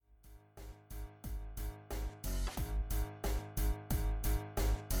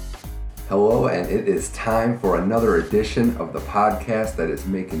Hello, and it is time for another edition of the podcast that is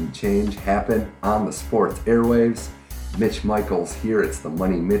making change happen on the sports airwaves. Mitch Michaels here. It's the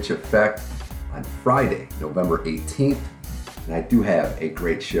Money Mitch Effect on Friday, November 18th. And I do have a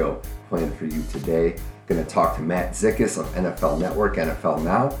great show planned for you today. Going to talk to Matt Zickis of NFL Network, NFL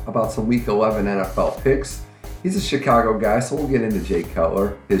Now, about some Week 11 NFL picks. He's a Chicago guy, so we'll get into Jay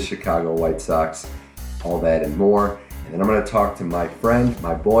Cutler, his Chicago White Sox, all that and more. And then I'm going to talk to my friend,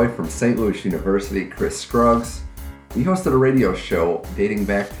 my boy from St. Louis University, Chris Scruggs. We hosted a radio show dating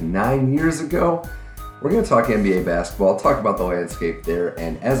back to 9 years ago. We're going to talk NBA basketball, talk about the landscape there,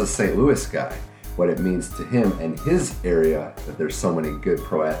 and as a St. Louis guy, what it means to him and his area that there's so many good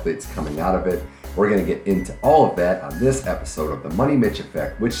pro athletes coming out of it. We're going to get into all of that on this episode of the Money Mitch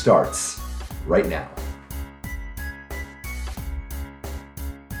Effect, which starts right now.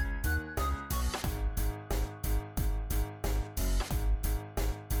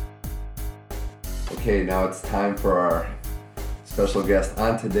 Okay, now it's time for our special guest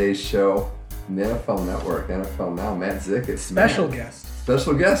on today's show from the NFL Network, NFL Now, Matt Zickis. Special guest,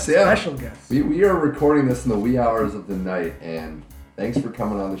 yeah. Special guest. We are recording this in the wee hours of the night, and thanks for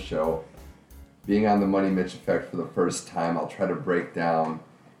coming on the show. Being on the Money Mitch Effect for the first time, I'll try to break down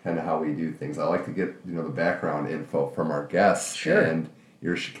kind of how we do things. I like to get the background info from our guests. Sure. And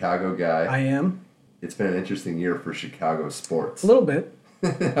you're a Chicago guy. I am. It's been an interesting year for Chicago sports. A little bit.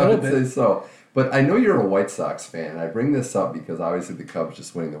 I would say so. But I know you're a White Sox fan. I bring this up because obviously the Cubs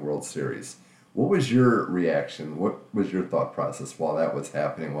just winning the World Series. What was your reaction? What was your thought process while that was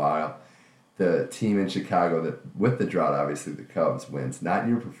happening? While the team in Chicago, that with the drought, obviously the Cubs wins, not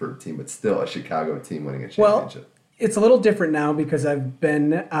your preferred team, but still a Chicago team winning a championship. Well, it's a little different now because I've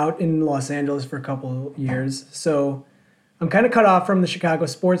been out in Los Angeles for a couple years. So I'm kind of cut off from the Chicago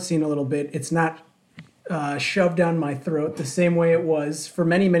sports scene a little bit. It's not shoved down my throat the same way it was for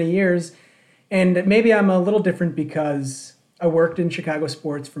many, many years. And maybe I'm a little different because I worked in Chicago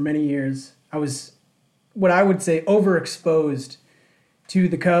sports for many years. I was what I would say overexposed to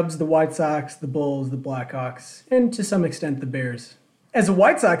the Cubs, the White Sox, the Bulls, the Blackhawks, and to some extent the Bears. As a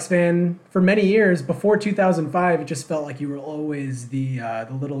White Sox fan, for many years, before 2005, it just felt like you were always the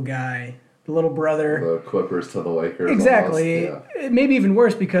little guy, the little brother. The Clippers to the Lakers. Exactly. Almost, yeah. Maybe even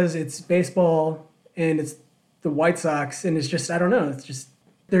worse because it's baseball and it's the White Sox, and it's just, I don't know, it's just,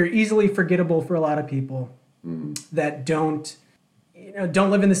 they're easily forgettable for a lot of people that don't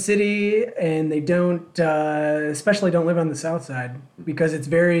live in the city, and they don't, especially don't live on the South Side because it's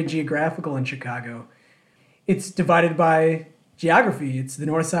very geographical in Chicago. It's divided by geography. It's the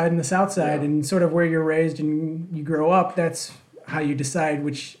North Side and the South Side, and sort of where you're raised and you grow up. That's how you decide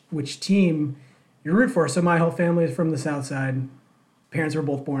which team you root for. So my whole family is from the South Side. Parents were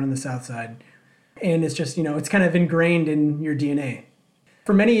both born on the South Side, and it's just it's kind of ingrained in your DNA.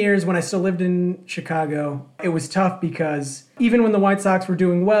 For many years, when I still lived in Chicago, it was tough because even when the White Sox were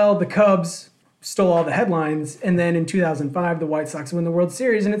doing well, the Cubs stole all the headlines. And then in 2005, the White Sox win the World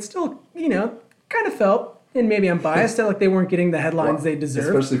Series. And it still, kind of felt, and maybe I'm biased, that like they weren't getting the headlines they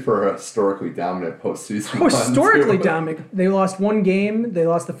deserved. Especially for a historically dominant postseason. Historically dominant. They lost one game. They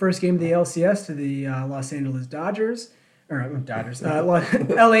lost the first game of the LCS to the Los Angeles Dodgers.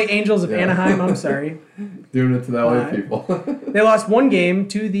 LA Angels of Anaheim, I'm sorry. Doing it to the LA people. They lost one game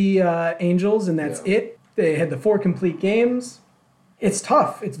to the Angels, and that's it. They had the 4 complete games. It's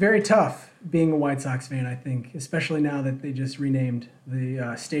tough. It's very tough being a White Sox fan, I think, especially now that they just renamed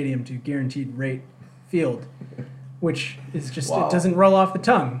the stadium to Guaranteed Rate Field, which is just, It doesn't roll off the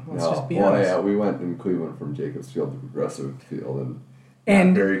tongue. Let's just be honest. Yeah, we went in Cleveland from Jacobs Field to Progressive Field, and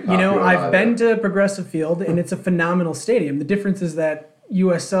I've been to Progressive Field, and it's a phenomenal stadium. The difference is that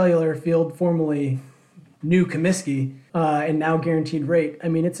U.S. Cellular Field, formerly New Comiskey, and now Guaranteed Rate. I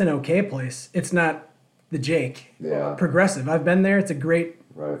mean, it's an okay place. It's not the Jake. Yeah. Progressive. I've been there. It's a great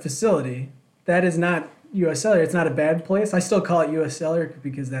facility. That is not U.S. Cellular. It's not a bad place. I still call it U.S. Cellular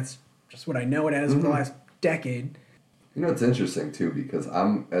because that's just what I know it as for the last decade. It's interesting, too, because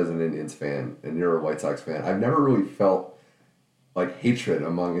I'm, as an Indians fan, and you're a White Sox fan, I've never really felt like hatred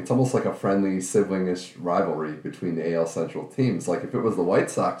it's almost like a friendly sibling-ish rivalry between the AL Central teams. Like if it was the White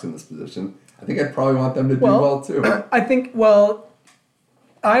Sox in this position, I think I'd probably want them to do well too.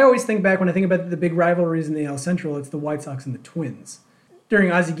 I always think back when I think about the big rivalries in the AL Central, it's the White Sox and the Twins.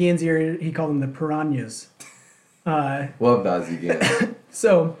 During Ozzie Guillen's era, he called them the Piranhas. Loved Ozzie Guillen.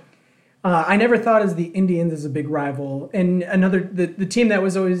 So I never thought as the Indians as a big rival. And the team that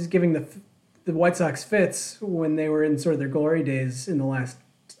was always giving the White Sox fits when they were in sort of their glory days in the last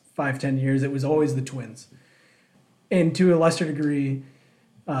 5-10 years, it was always the Twins. And to a lesser degree,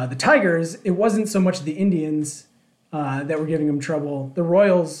 the Tigers, it wasn't so much the Indians that were giving them trouble. The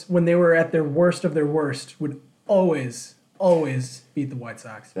Royals, when they were at their worst of their worst, would always beat the White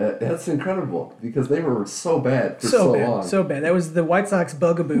Sox. That's incredible because they were so bad for so long. So bad. That was the White Sox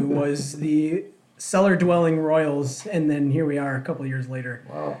bugaboo was the cellar-dwelling Royals, and then here we are a couple of years later.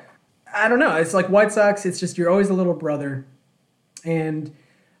 Wow. I don't know. It's like White Sox. It's just you're always a little brother, and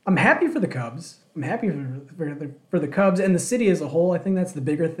I'm happy for the Cubs. I'm happy for the Cubs and the city as a whole. I think that's the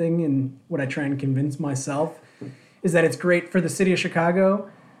bigger thing, and what I try and convince myself is that it's great for the city of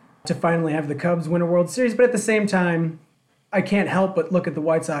Chicago to finally have the Cubs win a World Series. But at the same time, I can't help but look at the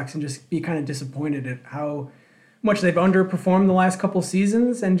White Sox and just be kind of disappointed at how much they've underperformed the last couple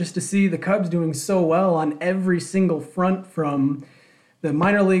seasons, and just to see the Cubs doing so well on every single front, from the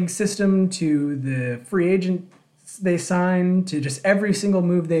minor league system to the free agent they signed to just every single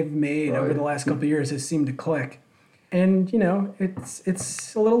move they've made over the last couple of years has seemed to click. And, you know,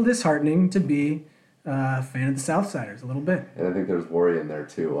 it's a little disheartening to be a fan of the Southsiders a little bit. And I think there's worry in there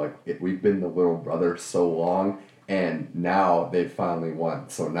too. Like, we've been the little brother so long, and now they finally won.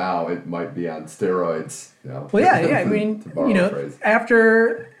 So now it might be on steroids. You know, well, yeah. I mean, you know,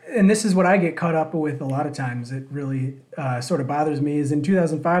 after, and this is what I get caught up with a lot of times. It really sort of bothers me. Is in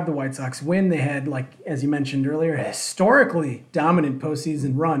 2005, the White Sox win. They had, like as you mentioned earlier, a historically dominant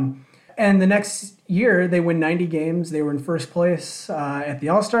postseason run. And the next year, they win 90 games. They were in first place at the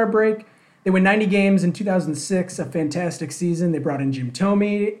All-Star break. They win 90 games in 2006, a fantastic season. They brought in Jim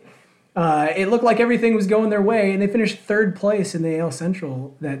Thome. It looked like everything was going their way, and they finished third place in the AL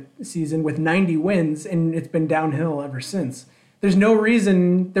Central that season with 90 wins, and it's been downhill ever since. There was no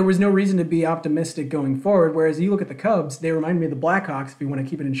reason to be optimistic going forward, whereas you look at the Cubs, they remind me of the Blackhawks, if you want to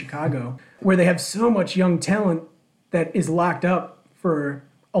keep it in Chicago, where they have so much young talent that is locked up for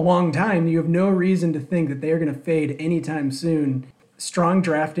a long time. You have no reason to think that they are going to fade anytime soon. Strong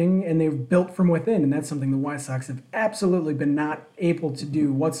drafting, and they've built from within, and that's something the White Sox have absolutely been not able to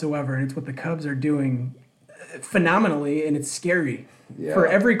do whatsoever, and it's what the Cubs are doing phenomenally, and it's scary for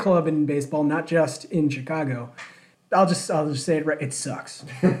every club in baseball, not just in Chicago. I'll just say it right. It sucks.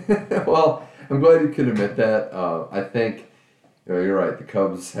 Well, I'm glad you could admit that. I think you're right. The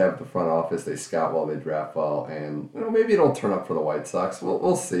Cubs have the front office. They scout well, they draft well, and maybe it'll turn up for the White Sox.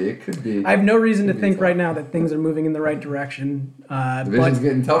 We'll see. It could be. I have no reason to think right now that things are moving in the right direction. Division's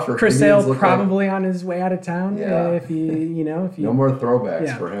getting tougher. Chris Sale's probably on his way out of town. Yeah. If he no more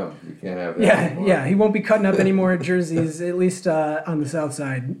throwbacks for him. You can't have that. Anymore. Yeah. He won't be cutting up any more jerseys, at least on the South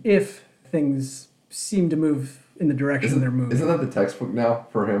Side, if things seem to move in the direction they're moving. Isn't that the textbook now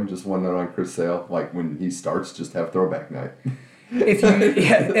for him? Just one note on Chris Sale. Like when he starts, just have throwback night.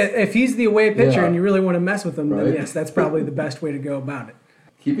 If he's the away pitcher and you really want to mess with him, then yes, that's probably the best way to go about it.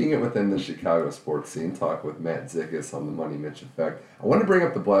 Keeping it within the Chicago sports scene, talk with Matt Zickis on the Money Mitch Effect. I want to bring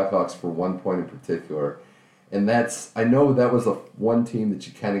up the Blackhawks for one point in particular, and I know that was one team that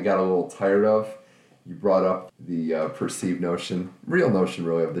you kind of got a little tired of. You brought up the perceived notion, real notion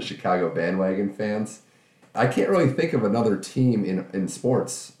really, of the Chicago bandwagon fans. I can't really think of another team in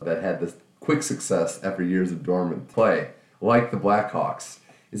sports that had this quick success after years of dormant play, like the Blackhawks.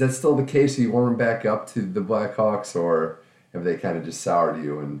 Is that still the case? Are you warming back up to the Blackhawks, or have they kind of just soured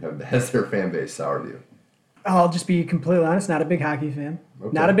you, and has their fan base soured you? I'll just be completely honest, not a big hockey fan.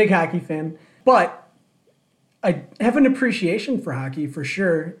 Okay. Not a big hockey fan. But I have an appreciation for hockey for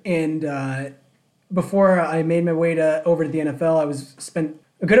sure. And before I made my way over to the NFL, I spent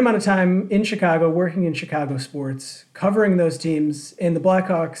a good amount of time in Chicago, working in Chicago sports, covering those teams. And the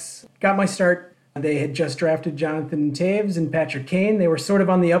Blackhawks got my start. They had just drafted Jonathan Toews and Patrick Kane. They were sort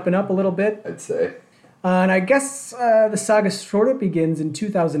of on the up and up a little bit, I'd say. And I guess the saga sort of begins in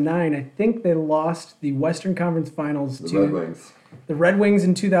 2009. I think they lost the Western Conference Finals to Red Wings. The Red Wings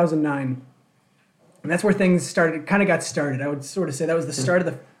in 2009. And that's where things kind of got started. I would sort of say that was the start of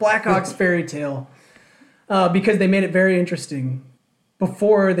the Blackhawks fairy tale because they made it very interesting.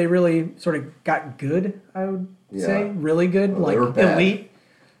 Before they really sort of got good, I would say. Really good, like elite.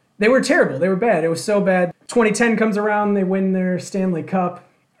 They were terrible. They were bad. It was so bad. 2010 comes around, they win their Stanley Cup.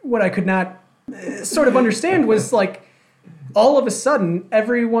 What I could not sort of understand was like all of a sudden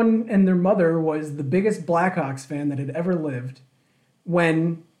everyone and their mother was the biggest Blackhawks fan that had ever lived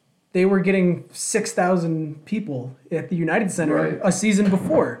when they were getting 6,000 people at the United Center a season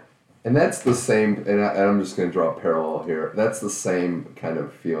before. And that's the same, and I'm just going to draw a parallel here. That's the same kind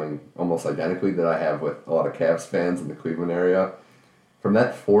of feeling, almost identically, that I have with a lot of Cavs fans in the Cleveland area. From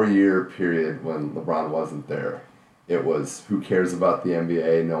that 4-year period when LeBron wasn't there, it was, who cares about the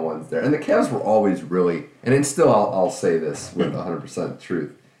NBA? No one's there. And the Cavs were always really, and it's still, I'll say this with 100%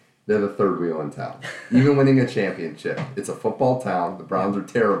 truth, They're the third wheel in town. Even winning a championship. It's a football town. The Browns are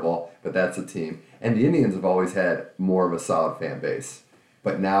terrible, but that's a team. And the Indians have always had more of a solid fan base.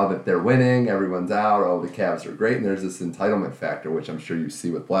 But now that they're winning, everyone's out, oh, the Cavs are great, and there's this entitlement factor, which I'm sure you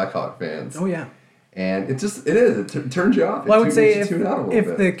see with Blackhawk fans. Oh, yeah. And it turns you off. Well, I would say if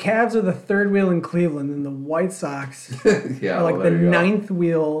the Cavs are the third wheel in Cleveland, then the White Sox are like the ninth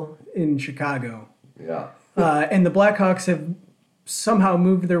wheel in Chicago. Yeah. And the Blackhawks have somehow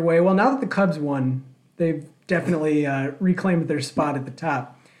moved their way. Well, now that the Cubs won, they've definitely reclaimed their spot at the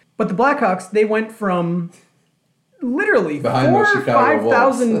top. But the Blackhawks, they went from literally behind 4,000 or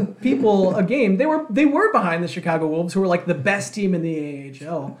 5,000 people a game. They were behind the Chicago Wolves, who were like the best team in the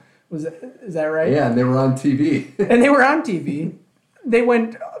AHL. Is that right? Yeah, and they were on TV. And they were on TV. They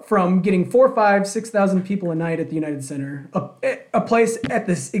went from getting 4,000, 5,000, 6,000 people a night at the United Center, a place at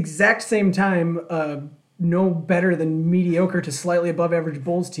this exact same time, no better than mediocre to slightly above average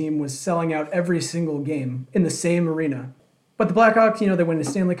Bulls team was selling out every single game in the same arena. But the Blackhawks, they win the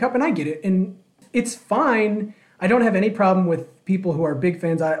Stanley Cup, and I get it, and it's fine. I don't have any problem with people who are big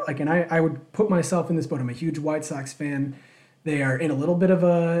fans. I would put myself in this boat. I'm a huge White Sox fan. They are in a little bit of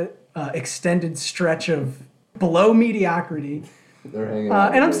a extended stretch of below mediocrity. They're hanging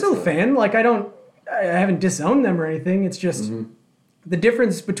out and I'm still a fan. I haven't disowned them or anything. It's just the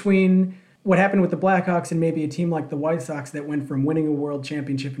difference between what happened with the Blackhawks and maybe a team like the White Sox that went from winning a world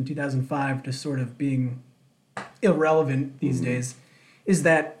championship in 2005 to sort of being irrelevant these days is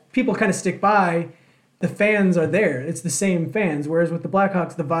that people kind of stick by. The fans are there. It's the same fans. Whereas with the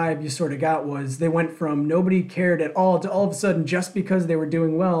Blackhawks, the vibe you sort of got was they went from nobody cared at all to all of a sudden, just because they were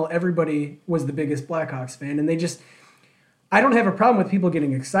doing well, everybody was the biggest Blackhawks fan. And I don't have a problem with people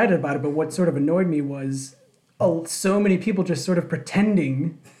getting excited about it, but what sort of annoyed me was so many people just sort of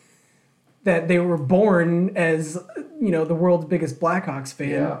pretending that they were born as, the world's biggest Blackhawks fan.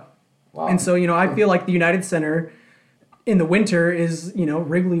 Yeah. Wow. And so, I feel like the United Center in the winter is,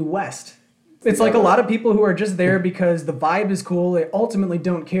 Wrigley West. It's like a lot of people who are just there because the vibe is cool. They ultimately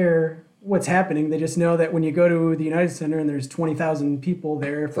don't care what's happening. They just know that when you go to the United Center and there's 20,000 people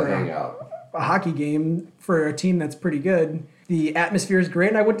there for a hockey game for a team that's pretty good, the atmosphere is great,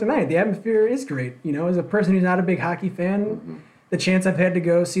 and I wouldn't deny it. The atmosphere is great. As a person who's not a big hockey fan, the chance I've had to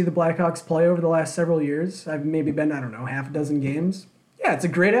go see the Blackhawks play over the last several years, I've maybe been, half a dozen games. Yeah, it's a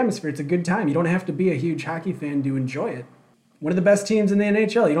great atmosphere. It's a good time. You don't have to be a huge hockey fan to enjoy it. One of the best teams in the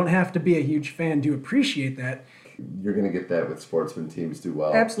NHL. You don't have to be a huge fan to appreciate that. You're going to get that with sportsman teams do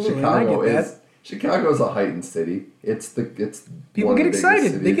well. Absolutely, I get that. Chicago's a heightened city. It's people get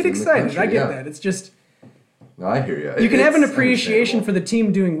excited. They get excited. I get that. It's just. No, I hear you. You can have an appreciation for the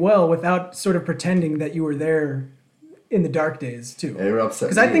team doing well without sort of pretending that you were there in the dark days too. They were upset.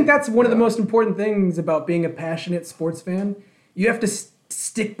 Because I think that's one of the most important things about being a passionate sports fan. You have to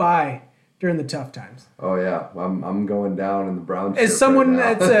stick by during the tough times. Oh yeah, I'm going down in the Browns. As someone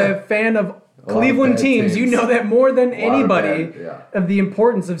that's a fan of Cleveland teams, you know that more than anybody of the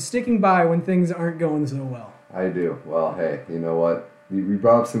importance of sticking by when things aren't going so well. I do. Well, hey, you know what? We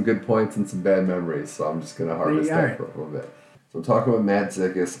brought up some good points and some bad memories, so I'm just going to harvest that for a little bit. So I'm talking with Matt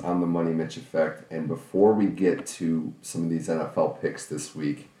Zickis on the Money Mitch Effect, and before we get to some of these NFL picks this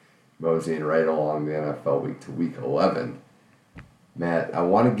week, moseying right along the NFL week to week 11, Matt, I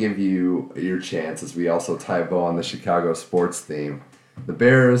want to give you your chance as we also tie a bow on the Chicago sports theme. The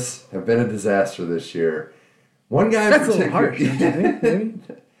Bears have been a disaster this year. One guy That's a little harsh, don't you think? Maybe?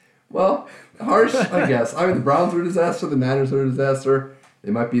 Well, harsh, I guess. The Browns were a disaster. The Niners were a disaster.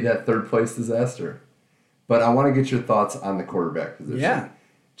 They might be that third-place disaster. But I want to get your thoughts on the quarterback position. Yeah.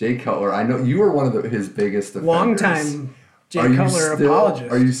 Jay Cutler, I know you were one of his biggest defenders. Long-time Jay Cutler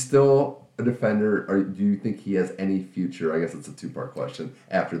apologist. Are you still a defender, or do you think he has any future? I guess it's a two-part question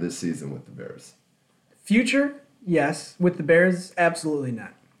after this season with the Bears. Future, yes. With the Bears, absolutely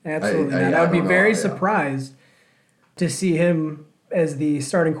not. Absolutely not. I would be very surprised to see him as the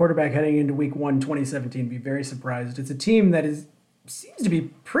starting quarterback heading into Week 1, 2017. Be very surprised. It's a team that seems to be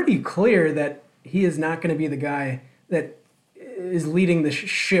pretty clear that he is not going to be the guy that is leading the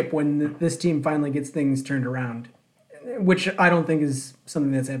ship when this team finally gets things turned around, which I don't think is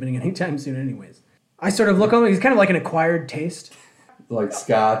something that's happening anytime soon anyways. I sort of look on him, he's kind of like an acquired taste. Like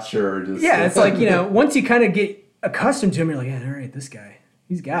scotch or just... Yeah, it's like, once you kind of get accustomed to him, you're like, yeah, all right, this guy,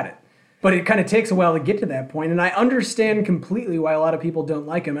 he's got it. But it kind of takes a while to get to that point, and I understand completely why a lot of people don't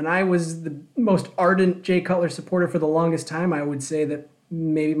like him. And I was the most ardent Jay Cutler supporter for the longest time. I would say that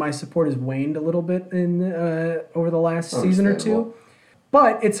maybe my support has waned a little bit over the last season or two.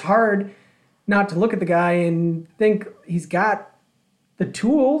 But it's hard not to look at the guy and think he's got the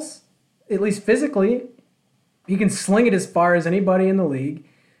tools, at least physically. He can sling it as far as anybody in the league.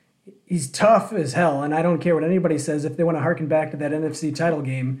 he's tough as hell, and I don't care what anybody says if they want to harken back to that NFC title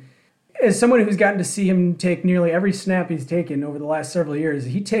game. As someone who's gotten to see him take nearly every snap he's taken over the last several years,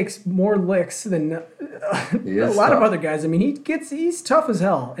 he takes more licks than a lot of other guys. I mean, he's tough as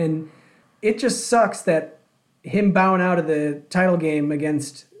hell, and it just sucks that him bowing out of the title game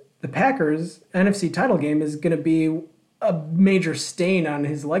against the Packers, NFC title game, is going to be a major stain on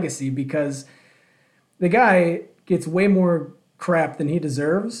his legacy because the guy gets way more crap than he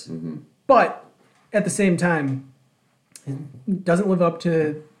deserves, but at the same time, he doesn't live up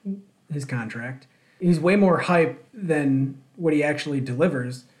to his contract. He's way more hype than what he actually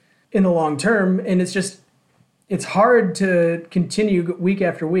delivers in the long term, and it's hard to continue week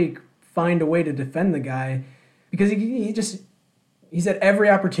after week, find a way to defend the guy because he's had every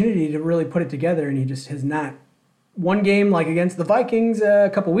opportunity to really put it together, and he just has not. One game like against the Vikings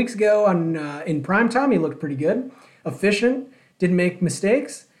a couple weeks ago in primetime, he looked pretty good, efficient, didn't make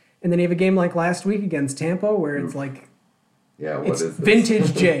mistakes, and then you have a game like last week against Tampa where it's like, it's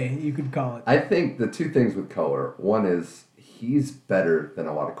vintage Jay, you could call it. I think the two things with Color, one is he's better than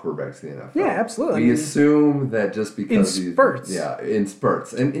a lot of quarterbacks in the NFL. Yeah, absolutely. We assume that just because in spurts. In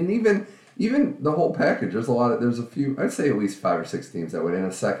spurts. And even the whole package, there's a few, I'd say at least 5 or 6 teams that would in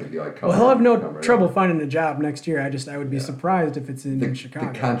a second be like, Color. Well, he'll have no trouble finding a job next year. I would be surprised if it's in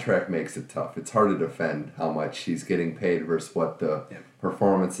Chicago. The contract makes it tough. It's hard to defend how much he's getting paid versus what the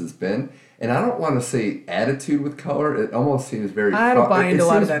performance has been. And I don't want to say attitude with Color. It almost seems very... I don't buy into a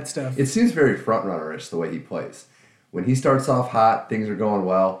lot of that stuff. It seems very front-runner-ish the way he plays. When he starts off hot, things are going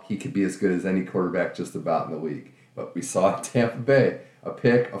well, he could be as good as any quarterback just about in the league. But we saw at Tampa Bay, a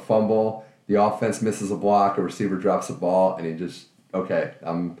pick, a fumble, the offense misses a block, a receiver drops a ball, and he just, okay,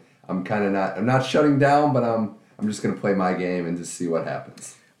 I'm not shutting down, but I'm just going to play my game and just see what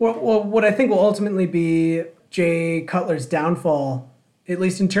happens. Well, what I think will ultimately be Jay Cutler's downfall, at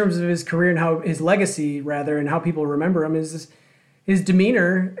least in terms of his career and how his legacy, rather, and how people remember him, is his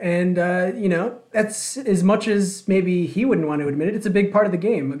demeanor. And, that's as much as maybe he wouldn't want to admit it. It's a big part of the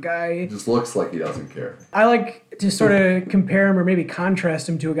game. A guy just looks like he doesn't care. I like to sort of compare him or maybe contrast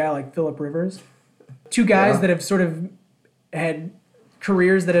him to a guy like Phillip Rivers. Two guys that have sort of had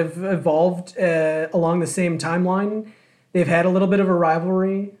careers that have evolved along the same timeline. They've had a little bit of a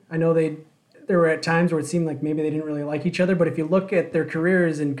rivalry. I know there were at times where it seemed like maybe they didn't really like each other, but if you look at their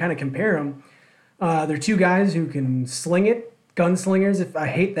careers and kind of compare them, they're two guys who can sling it, gunslingers. If I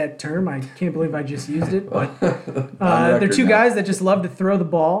hate that term, I can't believe I just used it, but they're two guys that just love to throw the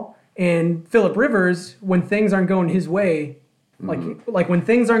ball. And Phillip Rivers, when things aren't going his way, like when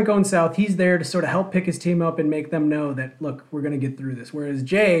things aren't going south, he's there to sort of help pick his team up and make them know that, look, we're going to get through this. Whereas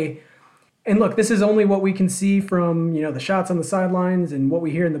Jay, and look, this is only what we can see from, the shots on the sidelines and what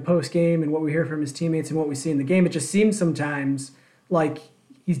we hear in the post game and what we hear from his teammates and what we see in the game. It just seems sometimes like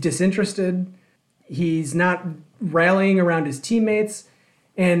he's disinterested. He's not rallying around his teammates.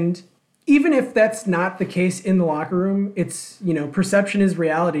 And even if that's not the case in the locker room, it's, perception is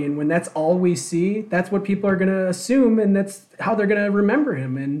reality. And when that's all we see, that's what people are going to assume, and that's how they're going to remember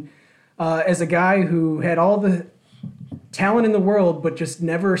him. And as a guy who had all the talent in the world, but just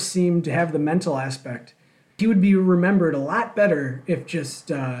never seemed to have the mental aspect, he would be remembered a lot better if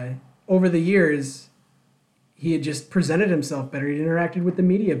just over the years he had just presented himself better. He'd interacted with the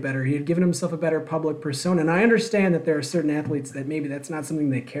media better. He had given himself a better public persona. And I understand that there are certain athletes that maybe that's not something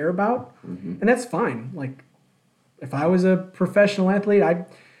they care about, and that's fine. Like, if I was a professional athlete, I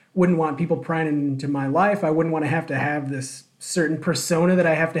wouldn't want people prying into my life. I wouldn't want to have this certain persona that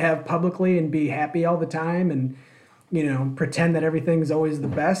I have to have publicly and be happy all the time and pretend that everything's always the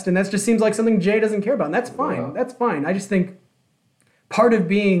best. And that just seems like something Jay doesn't care about. And that's fine. Wow. That's fine. I just think part of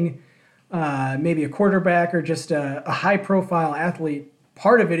being maybe a quarterback or just a high-profile athlete,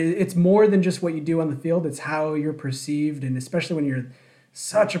 part of it's more than just what you do on the field. It's how you're perceived, and especially when you're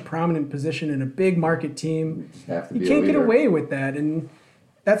such a prominent position in a big market team, you can't get away with that. And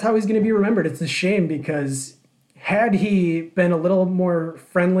that's how he's going to be remembered. It's a shame because had he been a little more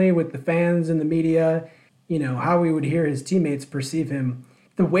friendly with the fans and the media, how we would hear his teammates perceive him,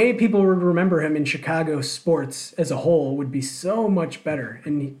 the way people would remember him in Chicago sports as a whole would be so much better.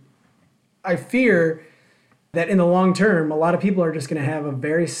 And I fear that in the long term, a lot of people are just going to have a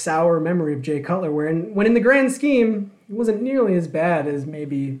very sour memory of Jay Cutler, when in the grand scheme, it wasn't nearly as bad as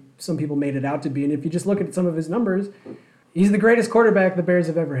maybe some people made it out to be. And if you just look at some of his numbers, he's the greatest quarterback the Bears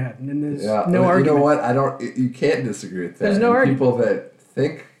have ever had. And there's no argument. You know what? You can't disagree with that. There's no argument. People that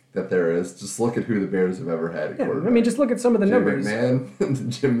think that there is, just look at who the Bears have ever had at quarterback. I mean, just look at some of the numbers. McMahon,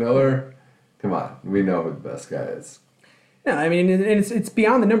 Jim Miller. Come on. We know who the best guy is. Yeah, I mean, and it's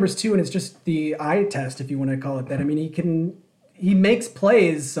beyond the numbers too, and it's just the eye test, if you want to call it that. I mean, he makes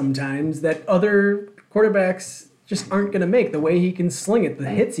plays sometimes that other quarterbacks just aren't going to make. The way he can sling it, the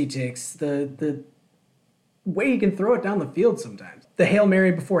hits he takes, the way he can throw it down the field sometimes. The Hail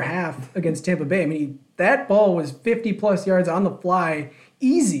Mary before half against Tampa Bay. I mean, that ball was 50-plus yards on the fly.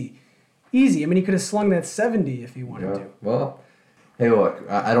 Easy. I mean, he could have slung that 70 if he wanted to. Well, hey, look,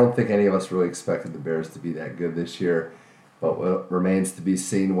 I don't think any of us really expected the Bears to be that good this year, but what remains to be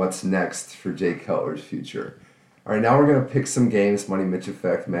seen what's next for Jay Cutler's future. All right, now we're going to pick some games. Money Mitch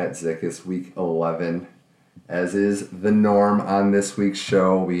Effect, Matt Zickus, Week 11. As is the norm on this week's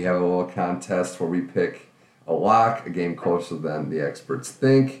show, we have a little contest where we pick a lock, a game closer than the experts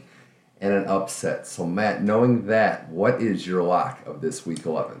think, and an upset. So, Matt, knowing that, what is your lock of this Week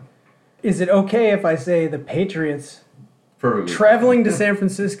 11? Is it okay if I say the Patriots Perfectly. Traveling to San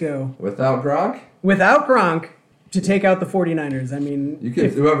Francisco Without Gronk? Without Gronk to take out the 49ers? I mean,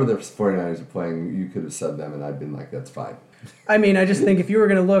 whoever the 49ers are playing, you could have said them, and I'd been like, that's fine. I mean, I just think if you were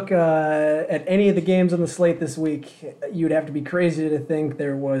going to look at any of the games on the slate this week, you'd have to be crazy to think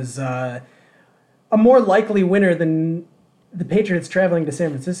there was a more likely winner than the Patriots traveling to San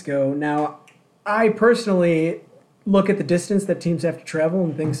Francisco. Now, I personally look at the distance that teams have to travel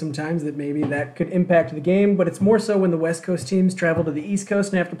and think sometimes that maybe that could impact the game, but it's more so when the West Coast teams travel to the East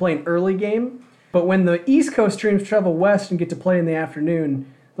Coast and have to play an early game. But when the East Coast teams travel west and get to play in the afternoon,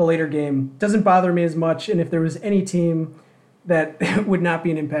 the later game doesn't bother me as much. And if there was any team that would not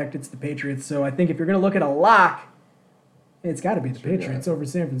be an impact, it's the Patriots. So I think if you're going to look at a lock, it's got to be the Patriots over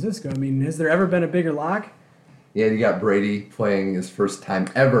San Francisco. I mean, has there ever been a bigger lock? Yeah, you got Brady playing his first time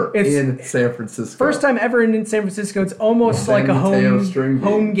ever in San Francisco. First time ever in San Francisco. It's almost like a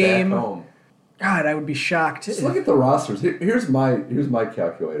home game. Home. God, I would be shocked. Just look at the rosters. Here's my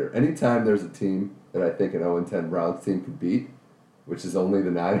calculator. Anytime there's a team that I think an 0-10 Browns team could beat, which is only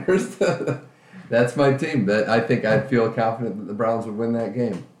the Niners, that's my team. That I think I'd feel confident that the Browns would win that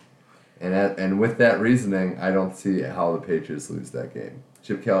game. And with that reasoning, I don't see how the Patriots lose that game.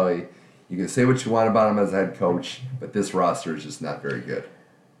 Chip Kelly, you can say what you want about him as a head coach, but this roster is just not very good.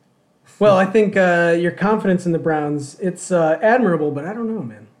 Well, I think your confidence in the Browns, it's admirable, but I don't know,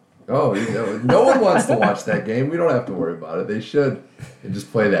 man. Oh, no one wants to watch that game. We don't have to worry about it. They should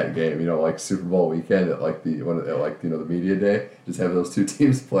just play that game, like Super Bowl weekend at the media day. Just have those two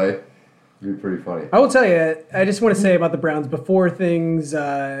teams play. It'd be pretty funny. I will tell you, I just want to say about the Browns before things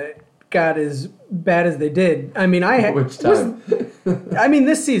got as bad as they did. I mean, which time?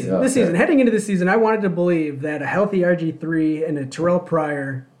 This season, heading into this season, I wanted to believe that a healthy RG3 and a Terrell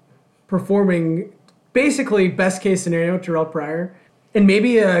Pryor performing basically best case scenario Terrell Pryor and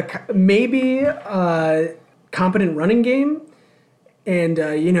maybe a competent running game, and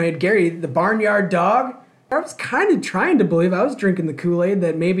had Gary the barnyard dog. I was kind of trying to believe, I was drinking the Kool-Aid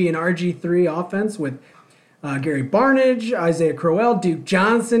that maybe an RG3 offense with Gary Barnidge, Isaiah Crowell, Duke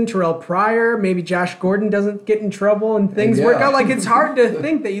Johnson, Terrell Pryor, maybe Josh Gordon doesn't get in trouble and things work out. Like, it's hard to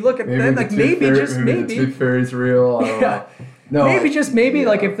think that you look at that, like maybe the Tooth Fairy's real. I don't know. No, like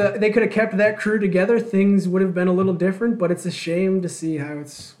if they could have kept that crew together, things would have been a little different, but it's a shame to see how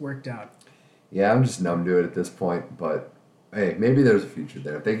it's worked out. Yeah, I'm just numb to it at this point, but hey, maybe there's a future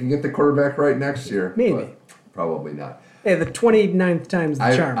there. If they can get the quarterback right next year. Maybe. Probably not. Hey, the 29th time's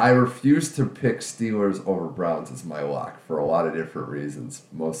the charm. I refuse to pick Steelers over Browns as my lock for a lot of different reasons,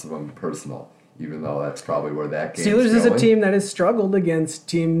 most of them personal, even though that's probably where that game Steelers is a team that has struggled against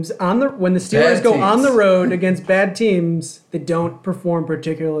teams when the Steelers go on the road against bad teams, they don't perform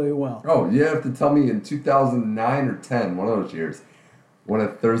particularly well. Oh, you have to tell me in 2009 or 10, one of those years, one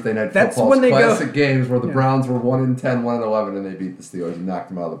of Thursday Night Football's classic games where the Browns were 1-10, 1-11, and they beat the Steelers and knocked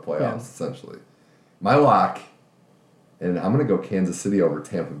them out of the playoffs, essentially. My lock, and I'm going to go Kansas City over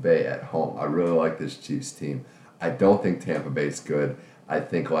Tampa Bay at home. I really like this Chiefs team. I don't think Tampa Bay's good. I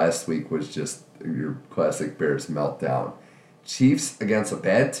think last week was just your classic Bears meltdown. Chiefs against a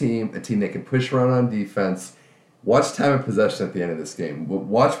bad team, a team that can push around on defense. Watch time of possession at the end of this game.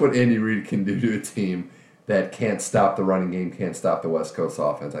 Watch what Andy Reid can do to a team that can't stop the running game, can't stop the West Coast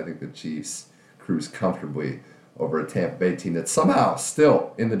offense. I think the Chiefs cruise comfortably over a Tampa Bay team that's somehow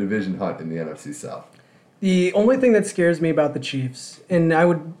still in the division hunt in the NFC South. The only thing that scares me about the Chiefs, and I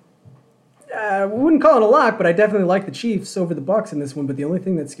wouldn't call it a lock, but I definitely like the Chiefs over the Bucs in this one. But the only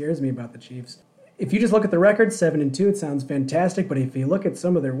thing that scares me about the Chiefs, if you just look at the record, 7-2, it sounds fantastic. But if you look at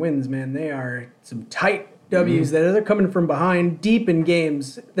some of their wins, man, they are some tight W's that they're coming from behind, deep in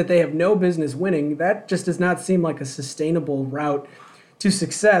games that they have no business winning. That just does not seem like a sustainable route to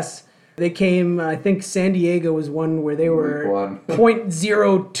success. They came, I think San Diego was one where they were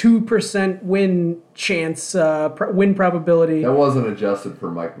 0.02% win chance, win probability. That wasn't adjusted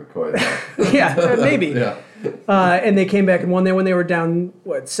for Mike McCoy, though. Yeah, maybe. Yeah. And they came back and won there when they were down,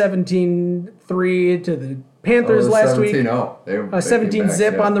 17-3 to the Panthers last week. 17-0. They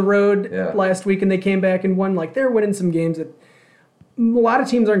 17-zip on the road Yeah. last week, and they came back and won. Like, they're winning some games that a lot of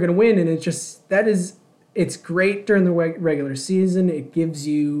teams aren't going to win, and it's great during the regular season. It gives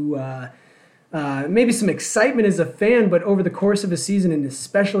you maybe some excitement as a fan, but over the course of a season, and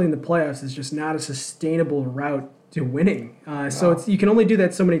especially in the playoffs, it's just not a sustainable route to winning. So you can only do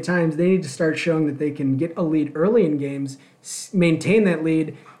that so many times. They need to start showing that they can get a lead early in games, maintain that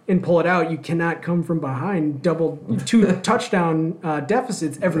lead, and pull it out. You cannot come from behind two touchdown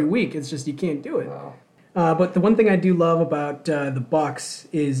deficits every week. It's just you can't do it. Wow. But the one thing I do love about the Bucs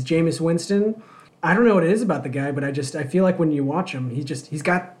is Jameis Winston. I don't know what it is about the guy, but I feel like when you watch him, he's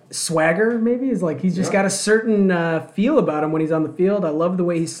got swagger. Maybe he's just got a certain feel about him when he's on the field. I love the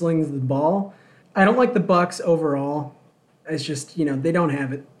way he slings the ball. I don't like the Bucs overall. It's just they don't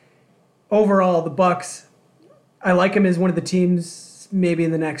have it. Overall, the Bucs, I like him as one of the teams maybe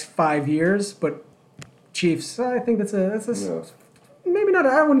in the next 5 years, but Chiefs, I think that's maybe not.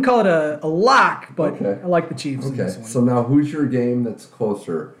 I wouldn't call it a lock, but I like the Chiefs. In this one. So now, who's your game that's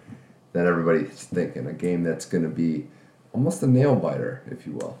closer than everybody's thinking? A game that's going to be almost a nail biter, if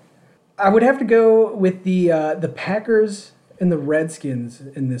you will. I would have to go with the Packers and the Redskins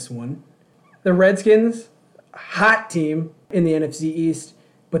in this one. The Redskins, hot team in the NFC East,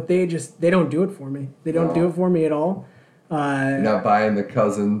 but they don't do it for me. They don't do it for me at all. Not buying the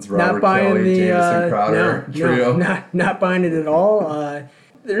Cousins, Robert Kelly, Jamison Crowder trio. Not buying it at all.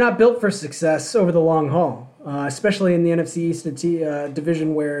 They're not built for success over the long haul, especially in the NFC East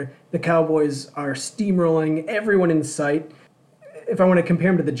division where the Cowboys are steamrolling everyone in sight. If I want to compare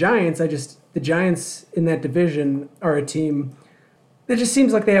them to the Giants, the Giants in that division are a team that just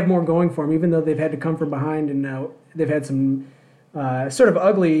seems like they have more going for them, even though they've had to come from behind and now they've had some sort of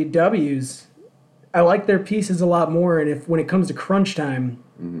ugly W's. I like their pieces a lot more, and when it comes to crunch time,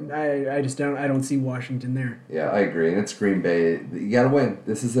 I don't see Washington there. Yeah, I agree, and it's Green Bay. You got to win.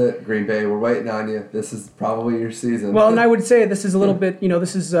 This is it, Green Bay. We're waiting on you. This is probably your season. Well, and I would say this is a little bit,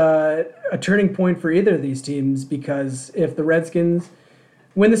 this is a turning point for either of these teams, because if the Redskins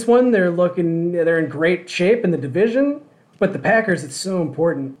win this one, they're in great shape in the division. But the Packers, it's so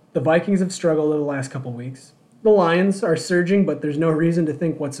important. The Vikings have struggled the last couple weeks. The Lions are surging, but there's no reason to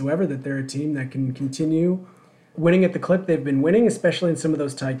think whatsoever that they're a team that can continue winning at the clip they've been winning, especially in some of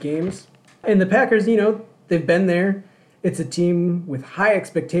those tight games. And the Packers, they've been there. It's a team with high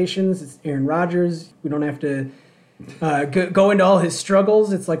expectations. It's Aaron Rodgers. We don't have to go into all his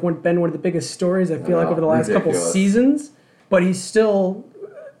struggles. It's like been one of the biggest stories, I feel like, over the last couple seasons. But he's still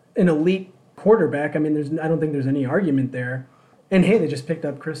an elite quarterback. I mean, I don't think there's any argument there. And hey, they just picked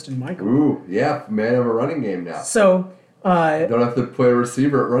up Christine Michael. Ooh, yeah, man of a running game now. So don't have to play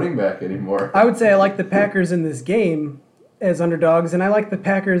receiver at running back anymore. I would say I like the Packers in this game as underdogs, and I like the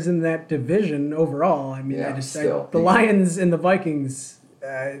Packers in that division overall. I mean, the Lions and the Vikings,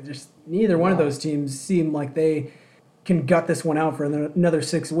 just neither one of those teams seem like they can gut this one out for another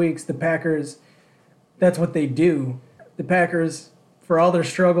 6 weeks. The Packers, that's what they do. The Packers, for all their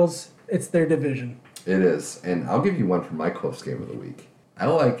struggles, it's their division. It is, and I'll give you one for my close game of the week. I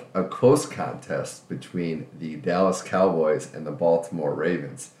like a close contest between the Dallas Cowboys and the Baltimore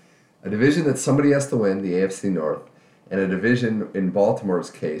Ravens. A division that somebody has to win, the AFC North, and a division in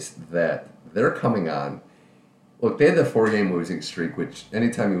Baltimore's case that they're coming on. Look, they had the 4-game losing streak, which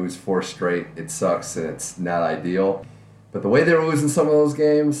anytime you lose 4 straight, it sucks and it's not ideal. But the way they were losing some of those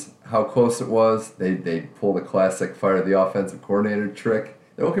games, how close it was, they pulled a classic fire the offensive coordinator trick.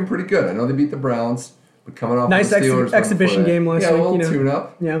 They're looking pretty good. I know they beat the Browns, but coming off nice the Steelers exhibition game last week. Yeah, a little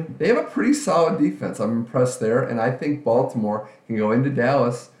tune-up. Yeah. They have a pretty solid defense. I'm impressed there, and I think Baltimore can go into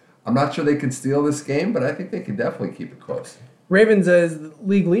Dallas. I'm not sure they can steal this game, but I think they can definitely keep it close. Ravens is the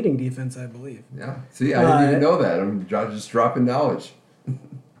league-leading defense, I believe. Yeah. See, I didn't even know that. I'm just dropping knowledge.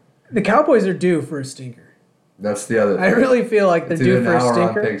 The Cowboys are due for a stinker. That's the other thing. I really feel like they're due for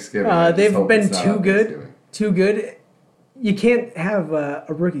a stinker. They've been too good. You can't have a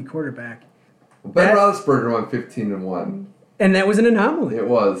rookie quarterback. Ben Roethlisberger went 15-1, and that was an anomaly. It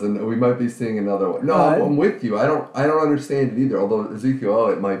was, and we might be seeing another one. No, I'm with you. I don't understand it either. Although Ezekiel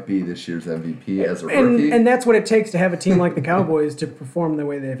Elliott might be this year's MVP as a rookie, and that's what it takes to have a team like the Cowboys to perform the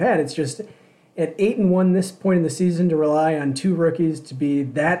way they've had. It's just at 8-1 this point in the season to rely on 2 rookies to be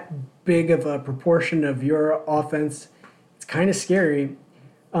that big of a proportion of your offense. It's kind of scary.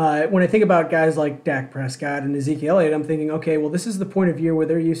 When I think about guys like Dak Prescott and Ezekiel Elliott, I'm thinking, okay, well, this is the point of year where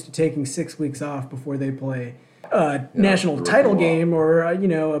they're used to taking 6 weeks off before they play a national title game or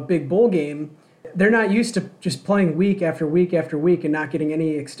a big bowl game. they're not used to just playing week after week after week and not getting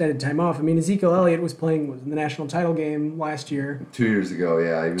any extended time off. I mean, Ezekiel Elliott was playing in the national title game last year. 2 years ago,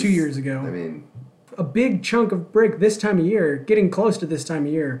 yeah. 2 years ago. I mean, a big chunk of break this time of year, getting close to this time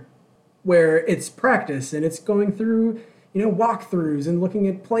of year, where it's practice and it's going through, walkthroughs and looking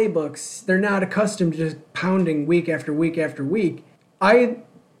at playbooks. They're not accustomed to just pounding week after week after week. I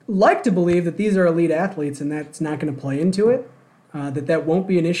like to believe that these are elite athletes and that's not going to play into it, that won't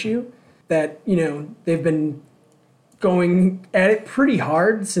be an issue, that, they've been going at it pretty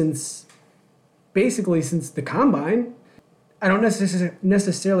hard since the combine. I don't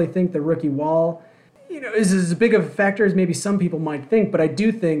necessarily think the rookie wall, is as big of a factor as maybe some people might think, but I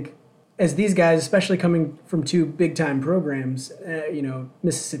do think as these guys, especially coming from two big-time programs,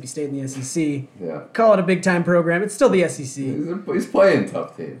 Mississippi State and the SEC, call it a big-time program. It's still the SEC. He's playing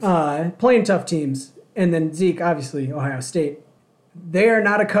tough teams. And then Zeke, obviously, Ohio State. They are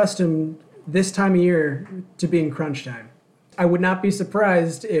not accustomed this time of year to being crunch time. I would not be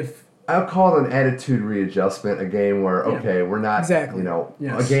surprised if... I'll call it an attitude readjustment, a game where, we're not, exactly.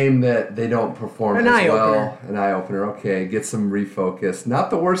 A game that they don't perform as well. An eye-opener, okay, get some refocus. Not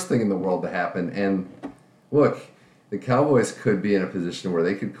the worst thing in the world to happen. And, look, the Cowboys could be in a position where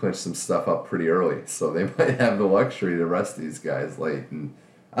they could clinch some stuff up pretty early. So they might have the luxury to rest these guys late. And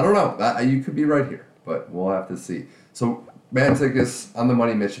I don't know. You could be right here, but we'll have to see. So, Manticus, on the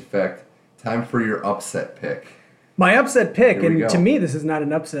Money Mitch Effect, time for your upset pick. My upset pick, and to me, this is not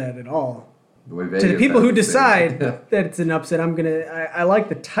an upset at all. To the people who decide that it's an upset, I like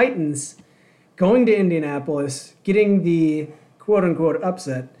the Titans going to Indianapolis, getting the quote-unquote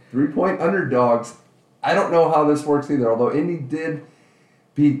upset. 3-point underdogs. I don't know how this works either, although Indy did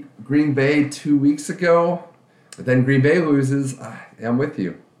beat Green Bay 2 weeks ago, but then Green Bay loses. I'm with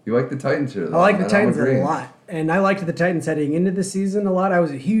you. You like the Titans here, though. I like the Titans a lot. And I liked the Titans heading into the season a lot. I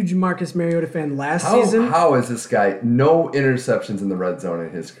was a huge Marcus Mariota fan last season. How is this guy no interceptions in the red zone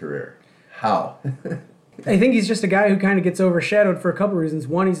in his career? How? I think he's just a guy who kind of gets overshadowed for a couple of reasons.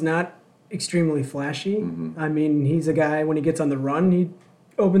 One, he's not extremely flashy. Mm-hmm. I mean, he's a guy, when he gets on the run, he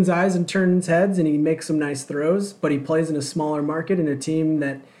opens eyes and turns heads, and he makes some nice throws. But he plays in a smaller market, in a team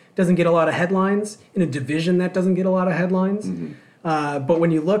that doesn't get a lot of headlines, in a division that doesn't get a lot of headlines. Mm-hmm. But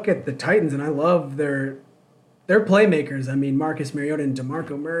when you look at the Titans, and I love their playmakers. I mean, Marcus Mariota and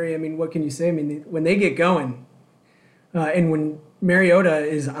DeMarco Murray. I mean, what can you say? I mean, when they get going, and when Mariota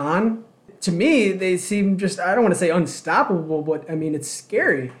is on, to me, they seem just, I don't want to say unstoppable, but, I mean, it's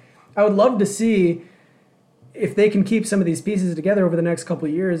scary. I would love to see if they can keep some of these pieces together over the next couple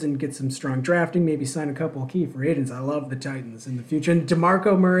of years and get some strong drafting, maybe sign a couple of key free agents. I love the Titans in the future. And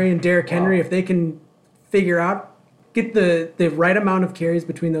DeMarco Murray and Derrick Henry, if they can figure out, get the right amount of carries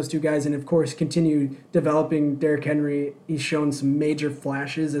between those two guys, and of course continue developing Derrick Henry. He's shown some major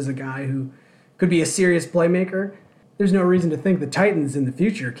flashes as a guy who could be a serious playmaker. There's no reason to think the Titans in the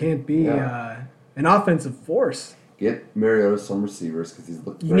future can't be an offensive force. Get Mariota some receivers because he's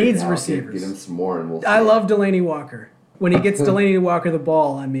looked he needs receivers. Get him some more, and we'll see. I love Delaney Walker. When he gets Delaney Walker the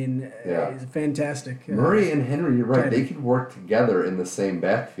ball, I mean, he's fantastic. Murray and Henry, you're right. They could work together in the same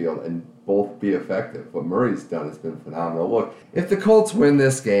backfield and both be effective. What Murray's done has been phenomenal. Look, if the Colts win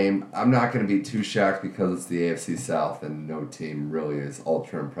this game, I'm not going to be too shocked because it's the AFC South and no team really is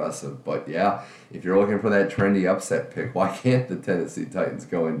ultra impressive. But yeah, if you're looking for that trendy upset pick, why can't the Tennessee Titans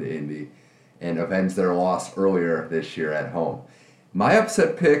go into Indy and avenge their loss earlier this year at home? My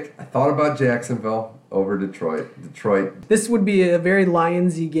upset pick, I thought about Jacksonville over Detroit. This would be a very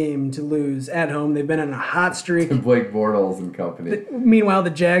Lions-y game to lose at home. They've been on a hot streak. Blake Bortles and company. Meanwhile, the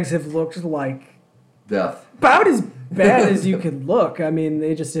Jags have looked like death. About as bad as you could look. I mean,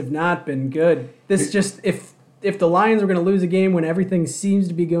 they just have not been good. This just, if the Lions were going to lose a game when everything seems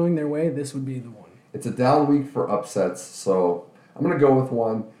to be going their way, this would be the one. It's a down week for upsets, so I'm going to go with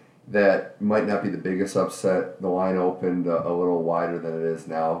one that might not be the biggest upset. The line opened a little wider than it is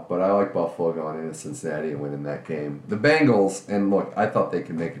now, but I like Buffalo going into Cincinnati and winning that game. The Bengals, and look, I thought they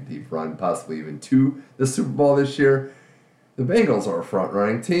could make a deep run, possibly even to the Super Bowl this year. The Bengals are a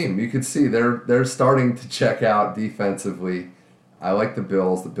front-running team. You could see they're starting to check out defensively. I like the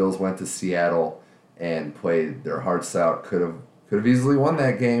Bills. The Bills went to Seattle and played their hearts out. Could have easily won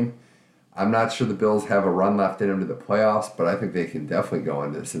that game. I'm not sure the Bills have a run left in them to the playoffs, but I think they can definitely go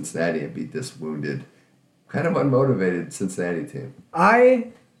into Cincinnati and beat this wounded, kind of unmotivated Cincinnati team.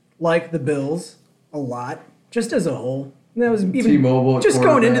 I like the Bills a lot, just as a whole. And that was even T-Mobile just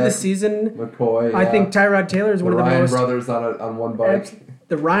going into the season. McCoy, I think Tyrod Taylor is one of the most. The Ryan brothers on one bike.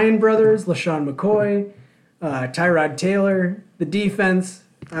 The Ryan brothers, LaShawn McCoy, Tyrod Taylor, the defense.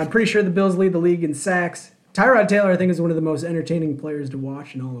 I'm pretty sure the Bills lead the league in sacks. Tyrod Taylor, I think, is one of the most entertaining players to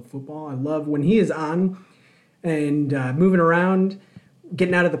watch in all of football. I love when he is on and moving around,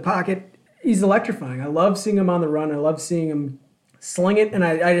 getting out of the pocket. He's electrifying. I love seeing him on the run. I love seeing him sling it. And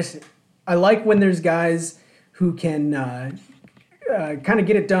I like when there's guys who can kind of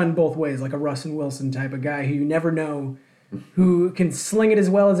get it done both ways, like a Russell Wilson type of guy who you never know, who can sling it as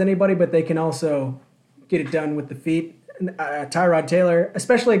well as anybody, but they can also get it done with the feet. Tyrod Taylor,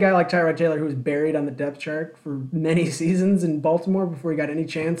 especially a guy like Tyrod Taylor who was buried on the depth chart for many seasons in Baltimore before he got any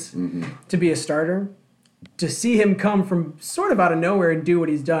chance to be a starter. To see him come from sort of out of nowhere and do what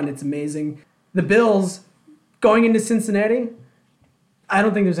he's done, it's amazing. The Bills going into Cincinnati, I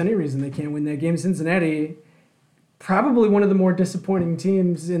don't think there's any reason they can't win that game. Cincinnati, probably one of the more disappointing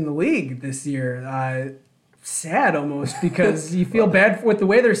teams in the league this year. Sad almost, because you feel bad with the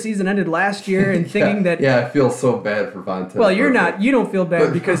way their season ended last year and thinking that... Yeah, I feel so bad for Vontaze. Well, you don't feel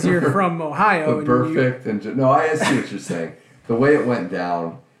bad because you're from Ohio. No, I see what you're saying. The way it went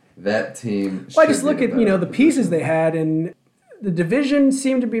down, that team... Well, I just look at, the pieces they had, and the division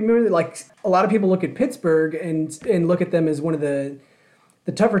seemed to be... Like, a lot of people look at Pittsburgh and look at them as one of the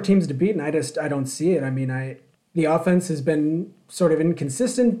tougher teams to beat, and I don't see it. I mean, the offense has been sort of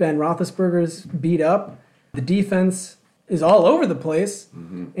inconsistent. Ben Roethlisberger's beat up. The defense is all over the place,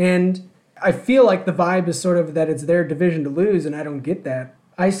 and I feel like the vibe is sort of that it's their division to lose, and I don't get that.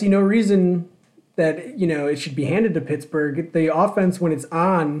 I see no reason that, it should be handed to Pittsburgh. The offense, when it's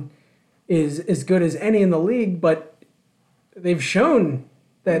on, is as good as any in the league, but they've shown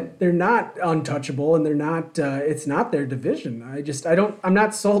that they're not untouchable, and they're not. It's not their division. I'm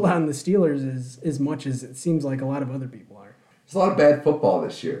not sold on the Steelers as much as it seems like a lot of other people are. There's a lot of bad football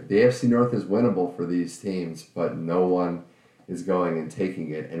this year. The AFC North is winnable for these teams, but no one is going and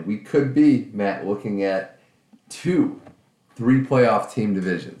taking it. And we could be, Matt, looking at 3 playoff team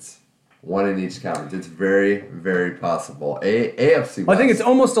divisions, one in each conference. It's very, very possible. AFC West. I think it's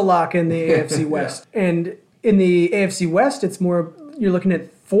almost a lock in the AFC West. Yeah. And in the AFC West, it's more, you're looking at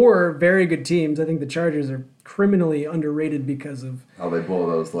 4 very good teams. I think the Chargers are criminally underrated because of how they blow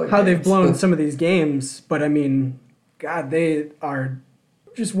those legs. How they've blown some of these games. But I mean, God, they are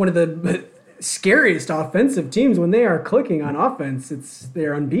just one of the scariest offensive teams. When they are clicking on offense,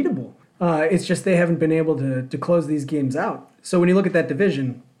 they're unbeatable. It's just they haven't been able to close these games out. So when you look at that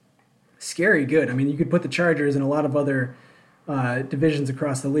division, scary good. I mean, you could put the Chargers in a lot of other divisions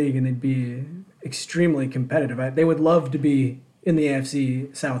across the league, and they'd be extremely competitive. They would love to be in the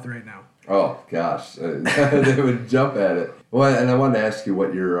AFC South right now. Oh, gosh. They would jump at it. Well, and I wanted to ask you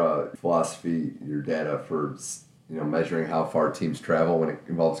what your philosophy, your data for measuring how far teams travel when it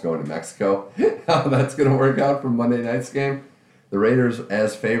involves going to Mexico, how that's going to work out for Monday night's game. The Raiders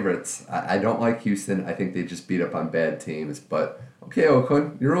as favorites. I don't like Houston. I think they just beat up on bad teams. But, okay,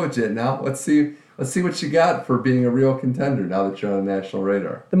 Oakland, you're legit now. Let's see what you got for being a real contender now that you're on the national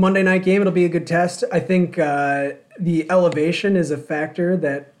radar. The Monday night game, it'll be a good test. I think the elevation is a factor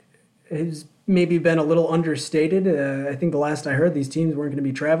that has maybe been a little understated. I think the last I heard, these teams weren't going to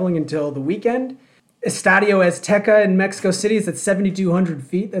be traveling until the weekend. Estadio Azteca in Mexico City is at 7,200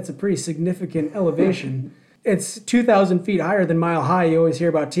 feet. That's a pretty significant elevation. It's 2,000 feet higher than Mile High. You always hear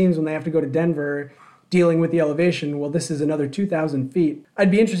about teams when they have to go to Denver dealing with the elevation. Well, this is another 2,000 feet.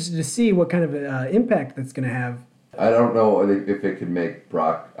 I'd be interested to see what kind of impact that's going to have. I don't know if it could make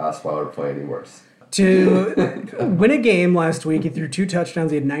Brock Osweiler play any worse. To win a game last week, he threw 2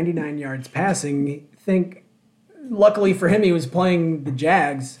 touchdowns. He had 99 yards passing. Luckily for him, he was playing the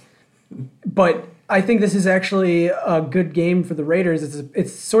Jags. But I think this is actually a good game for the Raiders.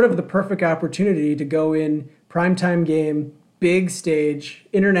 It's sort of the perfect opportunity to go in, primetime game, big stage,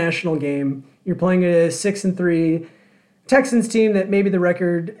 international game. You're playing a 6-3 Texans team that maybe the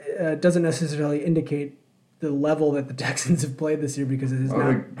record doesn't necessarily indicate the level that the Texans have played this year because it has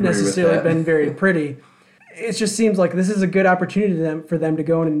not necessarily been very pretty. It just seems like this is a good opportunity for them to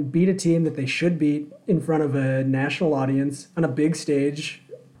go in and beat a team that they should beat in front of a national audience on a big stage.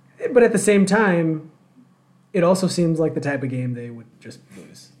 But at the same time, it also seems like the type of game they would just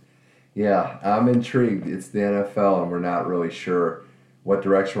lose. Yeah, I'm intrigued. It's the NFL, and we're not really sure what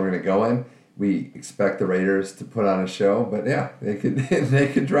direction we're going to go in. We expect the Raiders to put on a show, but yeah, they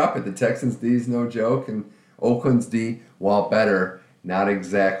could drop it. The Texans' D is no joke, and Oakland's D, while better, not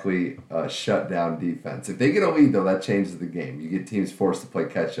exactly a shutdown defense. If they get a lead, though, that changes the game. You get teams forced to play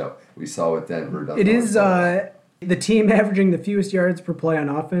catch-up. We saw what Denver does. It is the team averaging the fewest yards per play on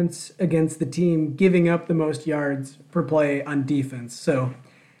offense against the team giving up the most yards per play on defense. So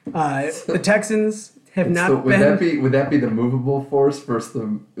the Texans have not been... Would that be the movable force versus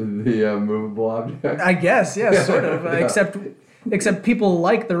the movable object? I guess, yeah, sort of. Yeah. Except people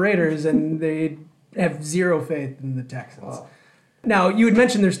like the Raiders, and they have zero faith in the Texans. Wow. Now, you had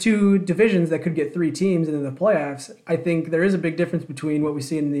mentioned there's two divisions that could get 3 teams into the playoffs. I think there is a big difference between what we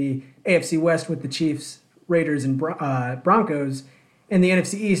see in the AFC West with the Chiefs, Raiders, and Broncos, and the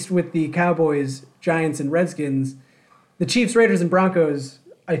NFC East with the Cowboys, Giants, and Redskins. The Chiefs, Raiders, and Broncos,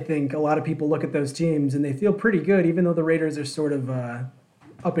 I think a lot of people look at those teams and they feel pretty good, even though the Raiders are sort of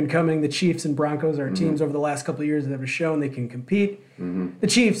up and coming. The Chiefs and Broncos are teams over the last couple of years that have shown they can compete. The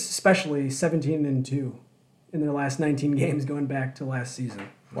Chiefs, especially, 17-2 in their last 19 games going back to last season.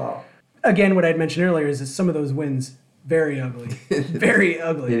 Wow. Again, what I'd mentioned earlier is that some of those wins, very ugly. Very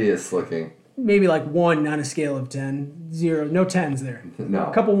ugly. Hideous looking. Maybe like 1 on a scale of 10. 0, no 10s there. No.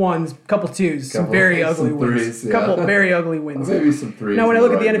 A couple 1s, couple 2s, some very ugly some wins. threes, yeah. Couple very ugly wins. Maybe some 3s. Now, when I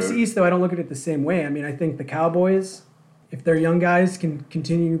look at the NFC East, though, I don't look at it the same way. I mean, I think the Cowboys, if their young guys can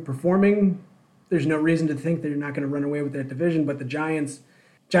continue performing, there's no reason to think they're not going to run away with that division. But the Giants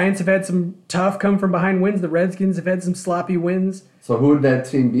have had some tough come-from-behind wins. The Redskins have had some sloppy wins. So who would that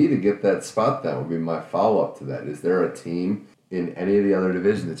team be to get that spot? That would be my follow-up to that. Is there a team in any of the other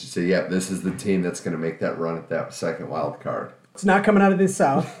divisions that you say, yeah, this is the team that's going to make that run at that second wild card? It's not coming out of the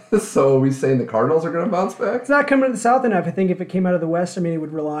South. So are we saying the Cardinals are going to bounce back? It's not coming out of the South enough. I think if it came out of the West, I mean, it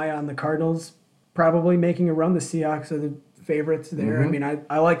would rely on the Cardinals probably making a run. The Seahawks are the favorites there. I mean,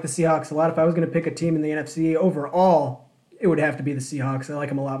 I like the Seahawks a lot. If I was going to pick a team in the NFC overall, it would have to be the Seahawks. I like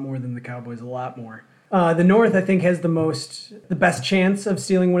them a lot more than the Cowboys, a lot more. The North, I think, has the best chance of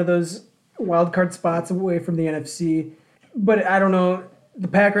stealing one of those wild card spots away from the NFC. But I don't know. The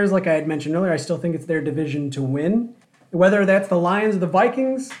Packers, like I had mentioned earlier, I still think it's their division to win. Whether that's the Lions or the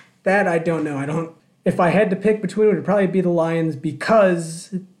Vikings, that I don't know. If I had to pick between it would probably be the Lions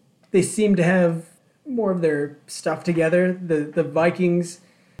because they seem to have more of their stuff together. The Vikings,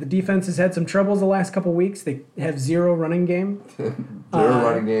 the defense has had some troubles the last couple weeks. They have 0 running game. 0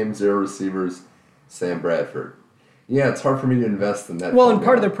 running game, 0 receivers. Sam Bradford. Yeah, it's hard for me to invest in that. Well, and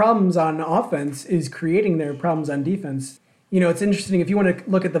part of their problems on offense is creating their problems on defense. You know, it's interesting if you want to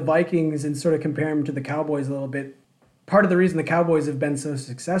look at the Vikings and sort of compare them to the Cowboys a little bit. Part of the reason the Cowboys have been so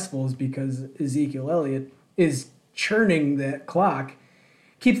successful is because Ezekiel Elliott is churning that clock,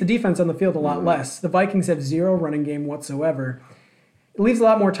 keeps the defense on the field a lot less. The Vikings have 0 running game whatsoever. It leaves a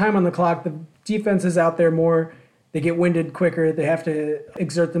lot more time on the clock. The defense is out there more. They get winded quicker. They have to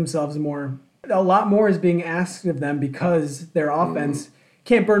exert themselves more. A lot more is being asked of them because their offense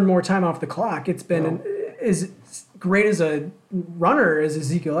can't burn more time off the clock. It's been as great as a runner as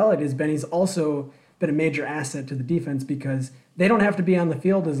Ezekiel Elliott has been. He's also been a major asset to the defense because they don't have to be on the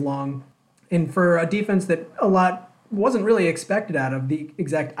field as long. And for a defense that a lot wasn't really expected out of, the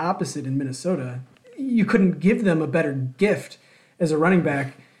exact opposite in Minnesota, you couldn't give them a better gift as a running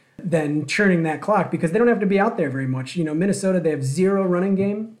back than churning that clock because they don't have to be out there very much. You know, Minnesota, they have 0 running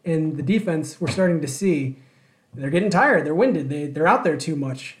game, and the defense, we're starting to see, they're getting tired. They're winded. They're out there too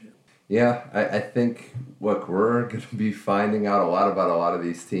much. Yeah, I think, look, we're going to be finding out a lot about a lot of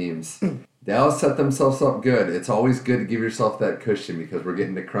these teams. Dallas set themselves up good. It's always good to give yourself that cushion because we're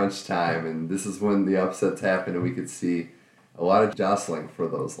getting to crunch time, and this is when the upsets happen, and we could see a lot of jostling for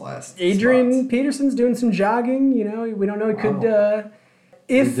those last Adrian spots. Peterson's doing some jogging. You know, we don't know. He could...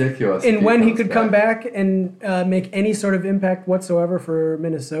 If ridiculous and when he could back. come back and make any sort of impact whatsoever for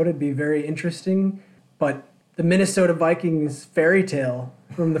Minnesota, it'd be very interesting. But the Minnesota Vikings fairy tale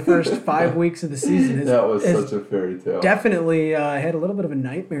from the first 5 weeks of the season was such a fairy tale. Definitely had a little bit of a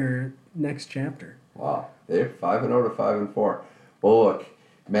nightmare next chapter. Wow, they're 5-0 to 5-4. Well, look,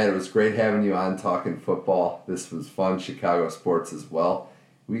 man, it was great having you on talking football. This was fun, Chicago sports as well.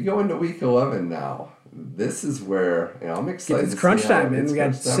 We go into week 11 now. This is where I'm excited. It's crunch time, man. We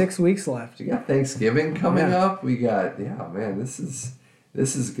got 6 weeks left. We got Thanksgiving coming up. We got man. This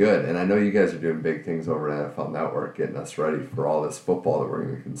is good, and I know you guys are doing big things over at NFL Network, getting us ready for all this football that we're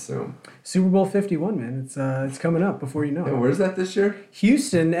going to consume. Super Bowl 51, man. It's coming up before you know it. And where's that this year?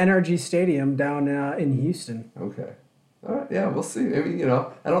 Houston, NRG Stadium down in Houston. Okay. All right, yeah, we'll see. Maybe, I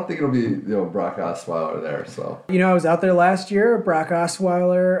don't think it'll be, Brock Osweiler there, so. I was out there last year, Brock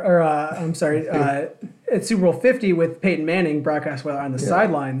Osweiler, at Super Bowl 50 with Peyton Manning, Brock Osweiler on the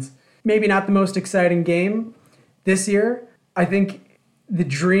sidelines. Maybe not the most exciting game this year. I think the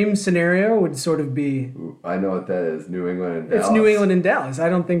dream scenario would sort of be... I know what that is, New England and Dallas. It's New England and Dallas. I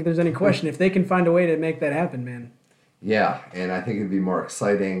don't think there's any question. If they can find a way to make that happen, man. Yeah, and I think it'd be more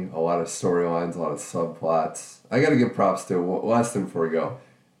exciting, a lot of storylines, a lot of subplots. I got to give props to, last thing before we go,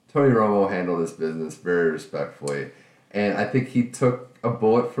 Tony Romo handled his business very respectfully, and I think he took a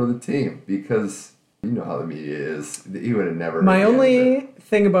bullet for the team because You know how the media is. He would have never. My only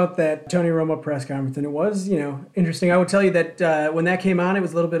thing about that Tony Romo press conference, and it was, interesting. I would tell you that when that came on, it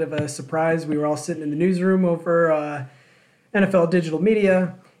was a little bit of a surprise. We were all sitting in the newsroom over NFL Digital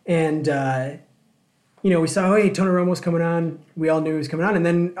Media, and we saw, hey, Tony Romo's coming on. We all knew he was coming on, and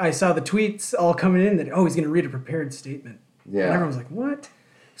then I saw the tweets all coming in that, he's going to read a prepared statement. Yeah. And everyone was like, what?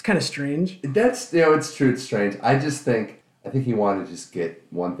 It's kind of strange. That's, it's true. It's strange. I think he wanted to just get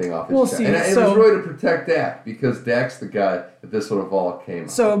one thing off his chest. See, and it was really to protect Dak, because Dak's the guy that this would have all came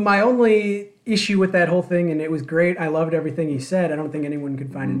So on. my only issue with that whole thing, and it was great, I loved everything he said. I don't think anyone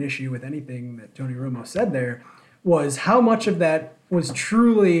could find an issue with anything that Tony Romo said there, was how much of that was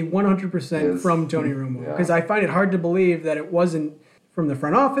truly 100% from Tony Romo. Because I find it hard to believe that it wasn't from the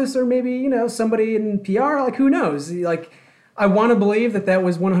front office, or maybe, somebody in PR, like, who knows? I want to believe that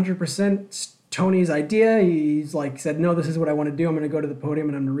was 100% Tony's idea. He's said, no, this is what I want to do. I'm going to go to the podium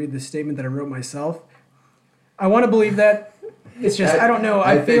and I'm going to read this statement that I wrote myself. I want to believe that. It's just, I don't know.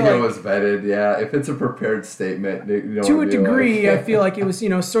 I think it was vetted, yeah. If it's a prepared statement, to a degree, I feel like it was,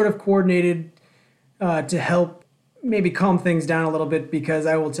 sort of coordinated to help maybe calm things down a little bit, because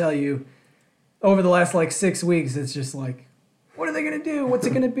I will tell you, over the last 6 weeks, it's just what are they going to do? What's it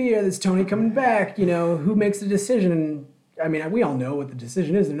going to be? Is Tony coming back? Who makes the decision? I mean, we all know what the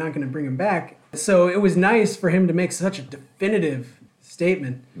decision is. They're not going to bring him back. So it was nice for him to make such a definitive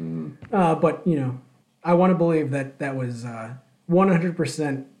statement. But, I want to believe that was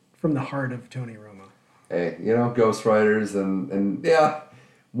 100% from the heart of Tony Romo. Hey, ghostwriters and yeah,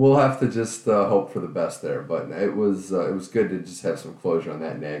 we'll have to just hope for the best there. But it was good to just have some closure on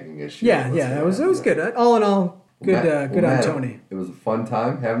that nagging issue. Yeah, it was good. All in all, good on Tony. It was a fun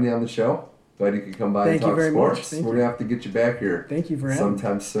time having you on the show. Glad you could come by and talk sports. We're gonna have to get you back here. Thank you for having me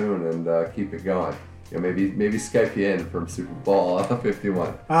sometime soon and keep it going. Maybe Skype you in from Super Bowl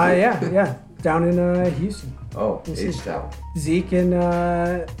 51. Yeah, down in Houston. Oh, H-Town. Zeke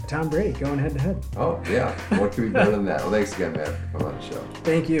and Tom Brady going head to head. Oh yeah, what could be better than that? Well, thanks again, Matt, for coming on the show.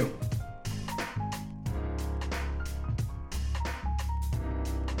 Thank you.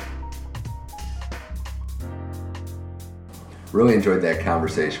 Really enjoyed that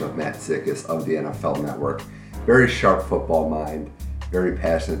conversation with Matt Zickis of the NFL Network. Very sharp football mind, very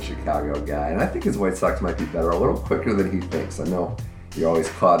passionate Chicago guy, and I think his White Sox might be better a little quicker than he thinks. I know you're always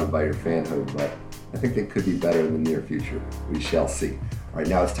clouded by your fanhood, but I think they could be better in the near future. We shall see. Right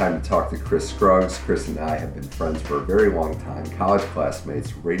now it's time to talk to Chris Scruggs. Chris and I have been friends for a very long time, college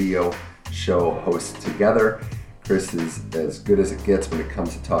classmates, radio show hosts together. Chris is as good as it gets when it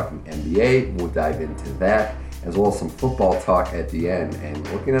comes to talking NBA. We'll dive into that, as well as some football talk at the end, and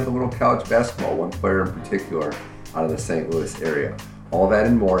looking at a little college basketball, one player in particular out of the St. Louis area. All that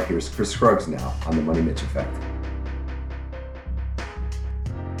and more. Here's Chris Scruggs now on the Money Mitch Effect.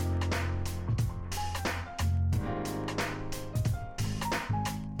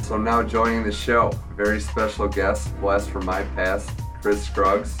 So now joining the show, a very special guest, blast from my past, Chris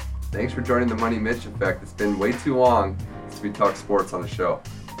Scruggs. Thanks for joining the Money Mitch Effect. It's been way too long since we talked sports on the show.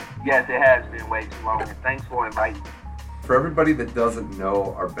 Yes, it has been way too long, and thanks for inviting me. For everybody that doesn't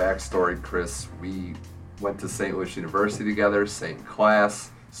know our backstory, Chris, we went to St. Louis University together, same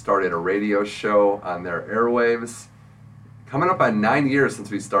class, started a radio show on their airwaves. Coming up on 9 years since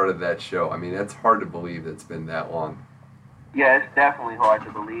we started that show. I mean, it's hard to believe it's been that long. Yeah, it's definitely hard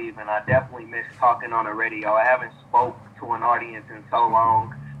to believe, and I definitely miss talking on the radio. I haven't spoke to an audience in so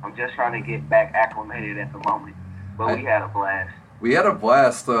long. I'm just trying to get back acclimated at the moment. But we had a blast. We had a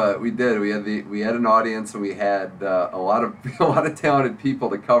blast. We did. We had an audience, and we had a lot of talented people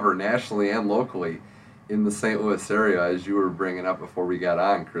to cover nationally and locally in the St. Louis area. As you were bringing up before we got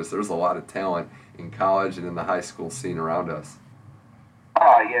on, Chris, there's a lot of talent in college and in the high school scene around us.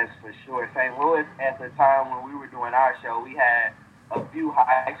 Oh yes, for sure. St. Louis at the time when we were doing our show, we had a few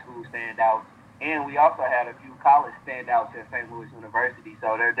high school standouts, and we also had a few college standouts at St. Louis University.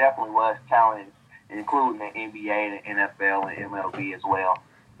 So there definitely was talent, including the NBA, the NFL, and MLB as well.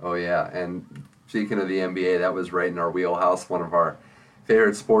 Oh, yeah. And speaking of the NBA, that was right in our wheelhouse, one of our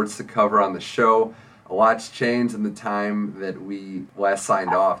favorite sports to cover on the show. A lot's changed in the time that we last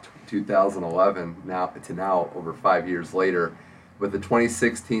signed off, 2011, now over 5 years later. With the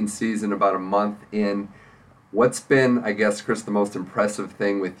 2016 season about a month in, what's been, I guess, Chris, the most impressive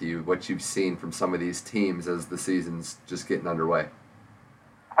thing with you, what you've seen from some of these teams as the season's just getting underway?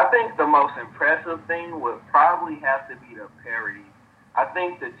 I think the most impressive thing would probably have to be the parity. I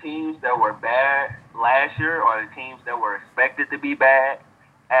think the teams that were bad last year or the teams that were expected to be bad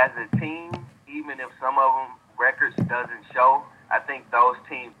as a team, even if some of them records doesn't show, I think those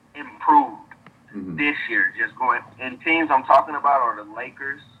teams improved this year. Just going, and teams I'm talking about are the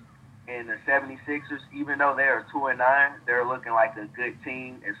Lakers, And the 76ers, even though they are 2-9, they're looking like a good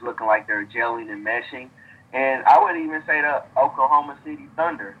team. It's looking like they're gelling and meshing. And I would even say the Oklahoma City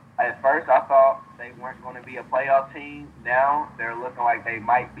Thunder. At first, I thought they weren't going to be a playoff team. Now they're looking like they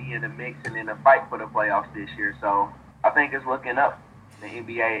might be in the mix and in the fight for the playoffs this year. So I think it's looking up, the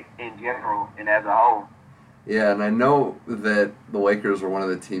NBA in general and as a whole. Yeah, and I know that the Lakers were one of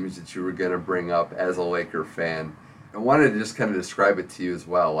the teams that you were going to bring up as a Laker fan. I wanted to just kind of describe it to you as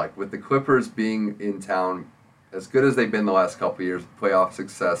well. Like, with the Clippers being in town, as good as they've been the last couple of years, playoff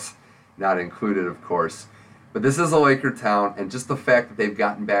success not included, of course. But this is a Laker town, and just the fact that they've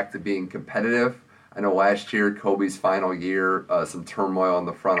gotten back to being competitive. I know last year, Kobe's final year, some turmoil in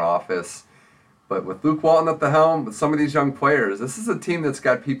the front office. But with Luke Walton at the helm, with some of these young players, this is a team that's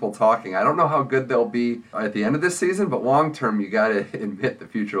got people talking. I don't know how good they'll be at the end of this season, but long term, you got to admit the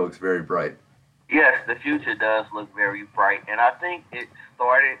future looks very bright. Yes, the future does look very bright, and I think it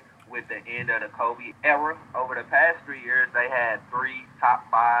started with the end of the Kobe era. Over the past 3 years, they had 3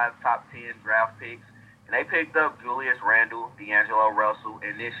 top 5, top 10 draft picks, and they picked up Julius Randle, D'Angelo Russell,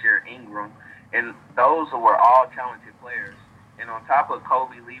 and this year Ingram, and those were all talented players. And on top of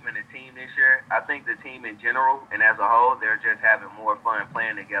Kobe leaving the team this year, I think the team in general and as a whole, they're just having more fun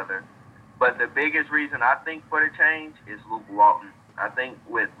playing together. But the biggest reason I think for the change is Luke Walton. I think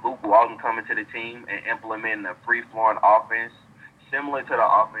with Luke Walton coming to the team and implementing a free-flowing offense, similar to the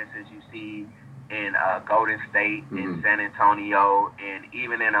offenses you see in Golden State, in San Antonio, and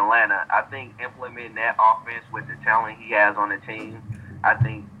even in Atlanta, I think implementing that offense with the talent he has on the team, I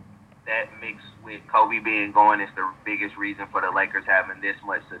think that mixed with Kobe being gone is the biggest reason for the Lakers having this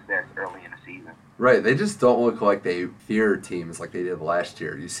much success early in the season. Right. They just don't look like they fear teams like they did last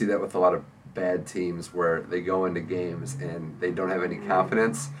year. You see that with a lot of bad teams where they go into games and they don't have any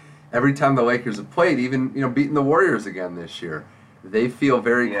confidence. Every time the Lakers have played, even beating the Warriors again this year, they feel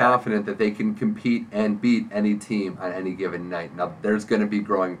very confident that they can compete and beat any team on any given night. Now, there's going to be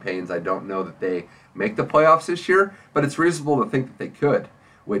growing pains. I don't know that they make the playoffs this year, but it's reasonable to think that they could,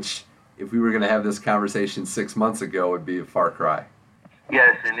 which, if we were going to have this conversation 6 months ago, would be a far cry.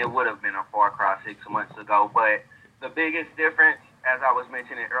 Yes, and it would have been a far cry 6 months ago. But the biggest difference, as I was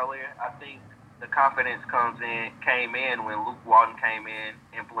mentioning earlier, I think the confidence came in when Luke Walton came in,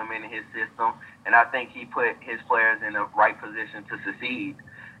 implementing his system, and I think he put his players in the right position to succeed.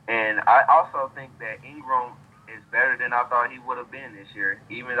 And I also think that Ingram is better than I thought he would have been this year,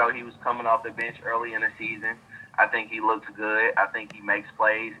 even though he was coming off the bench early in the season. I think he looks good. I think he makes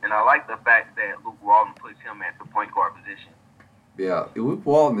plays. And I like the fact that Luke Walton puts him at the point guard position. Yeah, Luke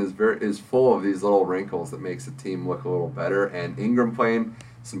Walton is full of these little wrinkles that makes the team look a little better. And Ingram playing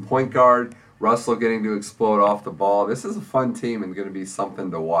some point guard, Russell getting to explode off the ball. This is a fun team and going to be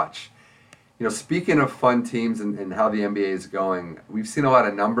something to watch. Speaking of fun teams and how the NBA is going, we've seen a lot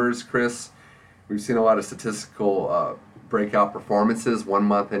of numbers, Chris. We've seen a lot of statistical breakout performances 1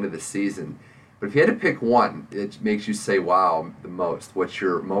 month into the season. But if you had to pick one, it makes you say, wow, the most. What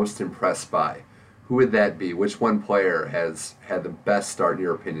you're most impressed by? Who would that be? Which one player has had the best start, in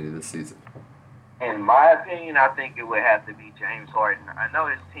your opinion, of the season? In my opinion, I think it would have to be James Harden. I know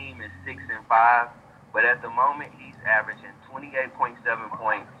his team is 6-5, but at the moment he's averaging 28.7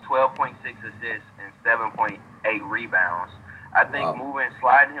 points, 12.6 assists, and 7.8 rebounds. I think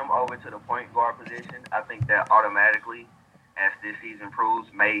sliding him over to the point guard position, I think that automatically, as this season proves,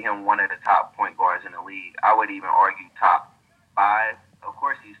 made him one of the top point guards in the league. I would even argue top 5. Of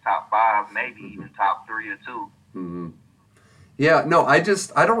course, he's top 5, maybe even top 3 or 2. Mm-hmm. Yeah, no, I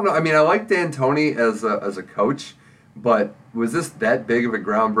don't know. I mean, I like D'Antoni as a coach, but was this that big of a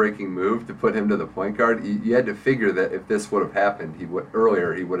groundbreaking move to put him to the point guard? You had to figure that if this would have happened, he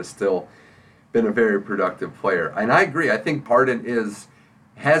would have still been a very productive player. And I agree. I think Harden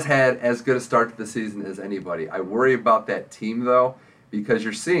has had as good a start to the season as anybody. I worry about that team, though, because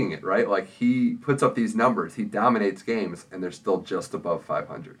you're seeing it, right? Like, he puts up these numbers, he dominates games, and they're still just above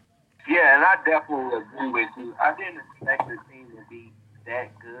 500. Yeah, and I definitely agree with you. I didn't expect the team to be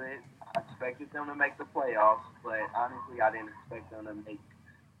that good. I expected them to make the playoffs, but honestly, I didn't expect them to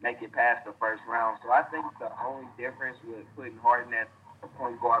make it past the first round. So I think the only difference with putting Harden at the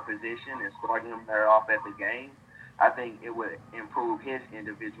point guard position and starting him there off at the game, I think it would improve his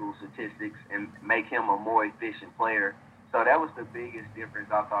individual statistics and make him a more efficient player. So that was the biggest difference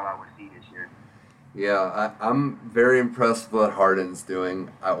I thought I would see this year. Yeah, I'm very impressed with what Harden's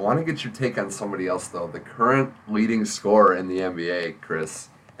doing. I want to get your take on somebody else, though. The current leading scorer in the NBA, Chris,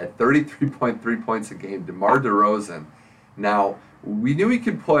 at 33.3 points a game, DeMar DeRozan. Now, we knew he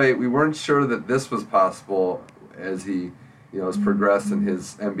could play. We weren't sure that this was possible as he has progressed in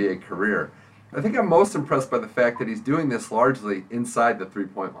his NBA career. I think I'm most impressed by the fact that he's doing this largely inside the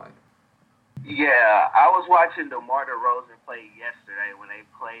three-point line. Yeah, I was watching DeMar DeRozan play yesterday when they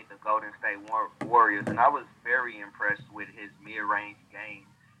played the Golden State Warriors, and I was very impressed with his mid-range game.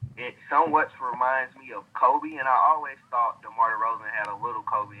 It somewhat reminds me of Kobe, and I always thought DeMar DeRozan had a little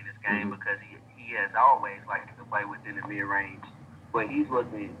Kobe in his game because he has always liked to play within the mid-range. But he's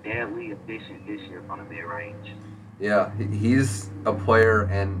looking deadly efficient this year from the mid-range. Yeah, he's a player,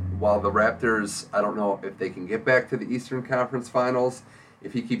 and while the Raptors, I don't know if they can get back to the Eastern Conference Finals.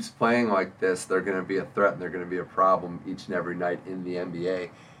 If he keeps playing like this, they're going to be a threat and they're going to be a problem each and every night in the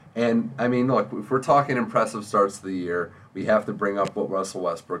NBA. And, I mean, look, if we're talking impressive starts to the year, we have to bring up what Russell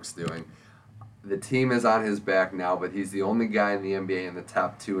Westbrook's doing. The team is on his back now, but he's the only guy in the NBA in the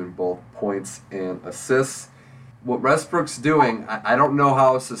top 2 in both points and assists. What Westbrook's doing, I don't know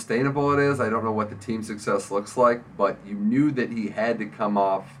how sustainable it is. I don't know what the team success looks like, but you knew that he had to come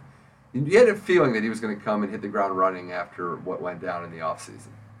off. You had a feeling that he was going to come and hit the ground running after what went down in the offseason.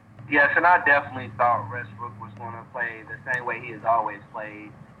 Yes, and I definitely thought Westbrook was going to play the same way he has always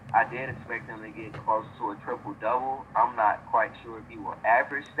played. I did expect him to get close to a triple-double. I'm not quite sure if he will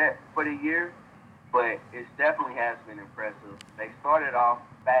average that for the year, but it definitely has been impressive. They started off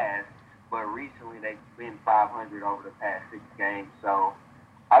fast, but recently they've been 500 over the past 6 games. So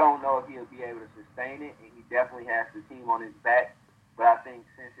I don't know if he'll be able to sustain it, and he definitely has the team on his back. But I think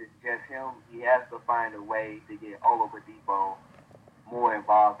since it's just him, he has to find a way to get Oladipo more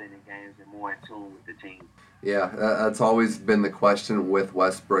involved in the games and more in tune with the team. Yeah, that's always been the question with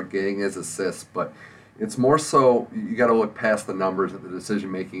Westbrook getting his assists, but it's more so you got to look past the numbers at the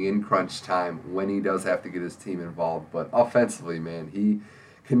decision-making in crunch time when he does have to get his team involved. But offensively, man, he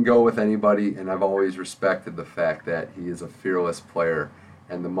can go with anybody, and I've always respected the fact that he is a fearless player,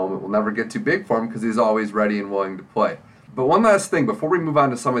 and the moment will never get too big for him because he's always ready and willing to play. But one last thing, before we move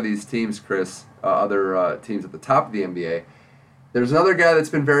on to some of these teams, Chris, other teams at the top of the NBA, there's another guy that's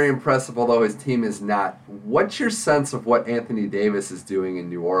been very impressive, although his team is not. What's your sense of what Anthony Davis is doing in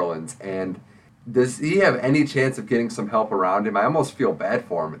New Orleans, and does he have any chance of getting some help around him? I almost feel bad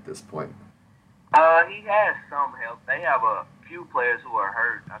for him at this point. He has some help. They have a few players who are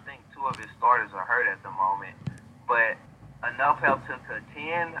hurt. I think 2 of his starters are hurt at the moment. But enough help to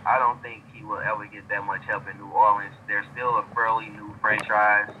contend, I don't think he will ever get that much help in New Orleans. They're still a fairly new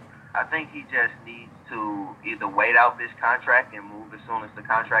franchise. I think he just needs to either wait out this contract and move as soon as the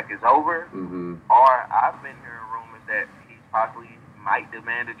contract is over, or I've been hearing rumors that he possibly might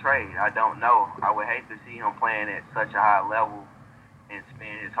demand a trade. I don't know. I would hate to see him playing at such a high level and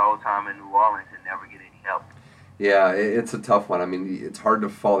spend his whole time in New Orleans and never get any help. Yeah, it's a tough one. I mean, it's hard to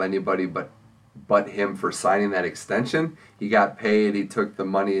fault anybody but him for signing that extension. He got paid, he took the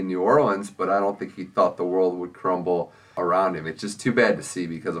money in New Orleans, but I don't think he thought the world would crumble around him. It's just too bad to see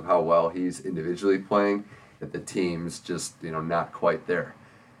because of how well he's individually playing that the team's just, not quite there.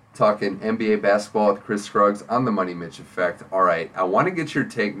 Talking NBA basketball with Chris Scruggs on the Money Mitch Effect. All right, I want to get your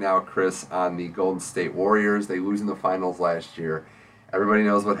take now, Chris, on the Golden State Warriors. They lose in the finals last year. Everybody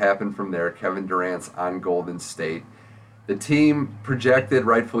knows what happened from there. Kevin Durant's on Golden State. The team projected,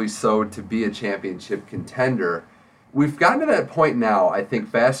 rightfully so, to be a championship contender. We've gotten to that point now, I think,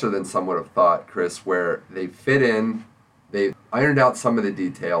 faster than some would have thought, Chris, where they fit in, they've ironed out some of the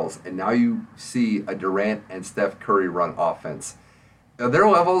details, and now you see a Durant and Steph Curry run offense. Are there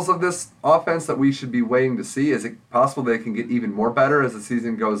levels of this offense that we should be waiting to see? Is it possible they can get even more better as the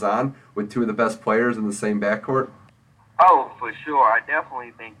season goes on with 2 of the best players in the same backcourt? Oh, for sure. I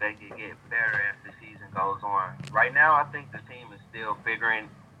definitely think they can get better as the season goes on. Right now, I think the team is still figuring.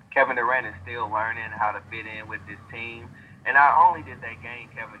 Kevin Durant is still learning how to fit in with this team. And not only did they gain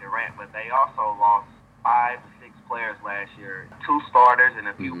Kevin Durant, but they also lost 5 to 6 players last year, 2 starters and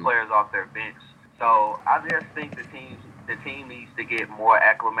a few players off their bench. So I just think the team needs to get more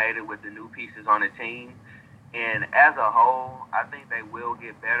acclimated with the new pieces on the team. And as a whole, I think they will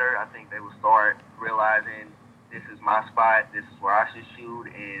get better. I think they will start realizing this is my spot, this is where I should shoot,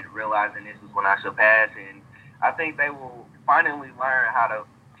 and realizing this is when I should pass. And I think they will finally learn how to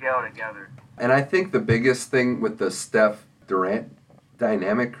gel together. And I think the biggest thing with the Steph Durant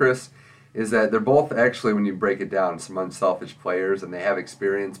dynamic, Chris, is that they're both actually, when you break it down, some unselfish players, and they have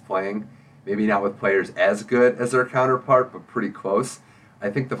experience playing, maybe not with players as good as their counterpart, but pretty close. I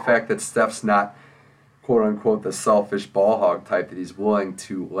think the fact that Steph's not, quote-unquote, the selfish ball hog type, that he's willing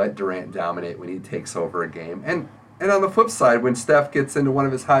to let Durant dominate when he takes over a game. And on the flip side, when Steph gets into one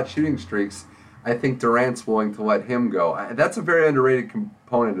of his hot shooting streaks, I think Durant's willing to let him go. That's a very underrated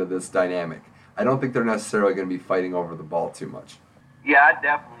component of this dynamic. I don't think they're necessarily going to be fighting over the ball too much. Yeah, I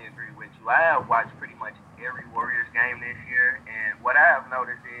definitely agree with you. I have watched pretty much every Warriors game this year, and what I have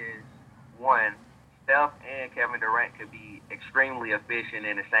noticed is, one, Steph and Kevin Durant could be extremely efficient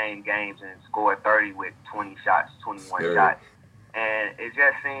in the same games and score 30 with 20 shots, 21 shots. And it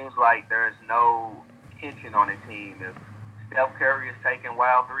just seems like there's no tension on the team. If Steph Curry is taking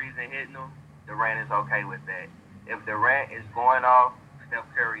wild threes and hitting them, Durant is okay with that. If Durant is going off, Steph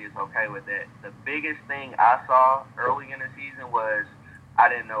Curry is okay with that. The biggest thing I saw early in the season was I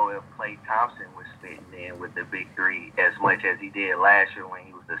didn't know if Klay Thompson was fitting in with the big three as much as he did last year when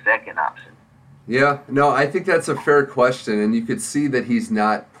he was the second option. Yeah, no, I think that's a fair question, and you could see that he's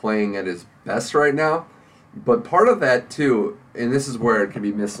not playing at his best right now. But part of that, too, and this is where it can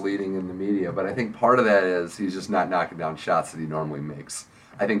be misleading in the media, but I think part of that is he's just not knocking down shots that he normally makes.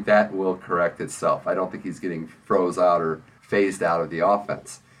 I think that will correct itself. I don't think he's getting froze out or phased out of the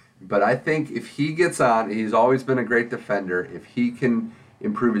offense. But I think if he gets on, he's always been a great defender. If he can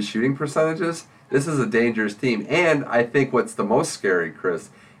improve his shooting percentages, this is a dangerous team. And I think what's the most scary, Chris,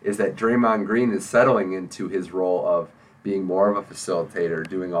 is that Draymond Green is settling into his role of being more of a facilitator,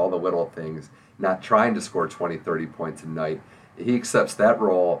 doing all the little things, not trying to score 20, 30 points a night. He accepts that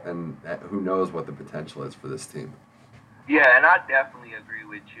role, and who knows what the potential is for this team. Yeah, and I definitely agree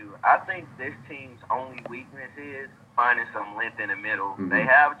with you. I think this team's only weakness is finding some length in the middle. Mm-hmm. They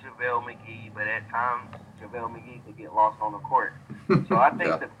have JaVale McGee, but at times JaVale McGee could get lost on the court. So I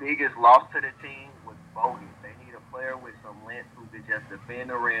think the biggest loss to the team was Bogut. They need a player with some length who could just defend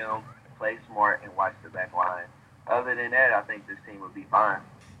the rim, play smart, and watch the back line. Other than that, I think this team would be fine.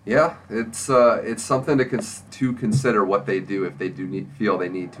 Yeah, it's something to consider what they do if they do feel they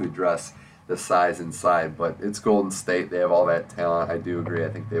need to address the size inside. But it's Golden State. They have all that talent. I do agree. I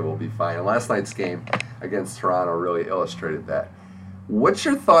think they will be fine. And last night's game against Toronto really illustrated that. What's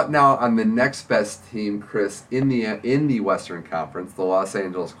your thought now on the next best team, Chris, in the Western Conference, the Los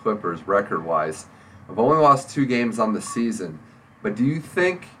Angeles Clippers, record-wise? Have only lost 2 games on the season. But do you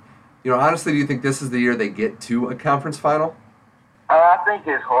think, honestly, do you think this is the year they get to a conference final? I think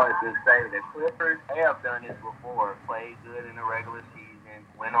it's hard to say. The Clippers have done this before, played good in the regular season,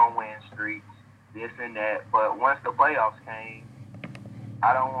 went on win streaks, this and that. But once the playoffs came,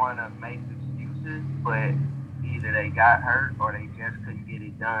 I don't want to make excuses, but either they got hurt or they just couldn't get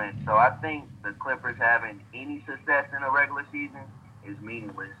it done. So I think the Clippers having any success in the regular season is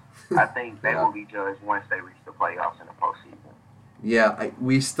meaningless. I think they will be judged once they reach the playoffs in the postseason. Yeah,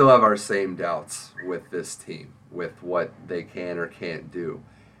 we still have our same doubts with this team, with what they can or can't do.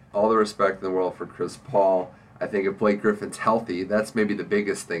 All the respect in the world for Chris Paul. I think if Blake Griffin's healthy, that's maybe the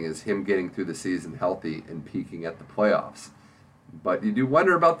biggest thing, is him getting through the season healthy and peaking at the playoffs. But you do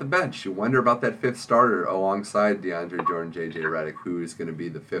wonder about the bench. You wonder about that 5th starter alongside DeAndre Jordan, J.J. Redick, who is going to be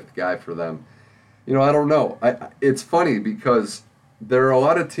the 5th guy for them. I don't know. It's funny because there are a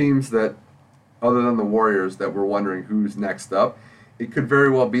lot of teams that, other than the Warriors, that we're wondering who's next up. It could very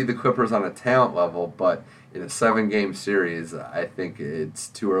well be the Clippers on a talent level, but in a 7-game series, I think it's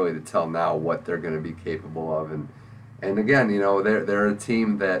too early to tell now what they're going to be capable of. And again, they're a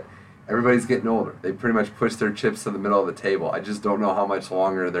team that everybody's getting older. They pretty much push their chips to the middle of the table. I just don't know how much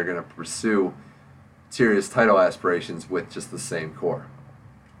longer they're going to pursue serious title aspirations with just the same core.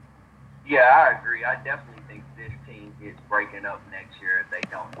 Yeah, I agree. I definitely think this team is breaking up next year if they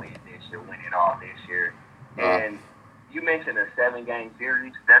don't win this year, win it all this year. And you mentioned a 7-game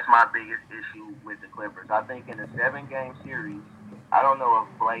series. That's my biggest issue with the Clippers. I think in a 7-game series, I don't know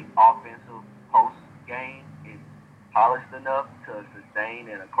if Blake's offensive post game is polished enough to sustain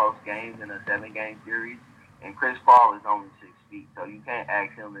in a close game in a 7-game series. And Chris Paul is only 6 feet, so you can't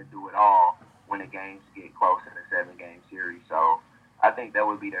ask him to do it all when the games get close in a 7-game series. So I think that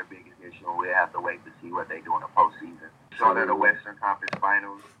would be their biggest issue, and we'll have to wait to see what they do in the postseason. So that the Western Conference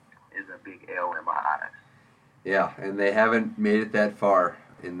Finals is a big L in my eyes. Yeah, and they haven't made it that far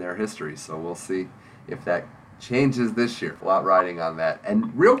in their history, so we'll see if that changes this year. A lot riding on that.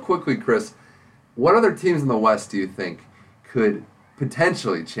 And real quickly, Chris, what other teams in the West do you think could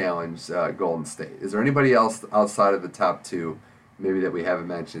potentially challenge Golden State? Is there anybody else outside of the top 2, maybe that we haven't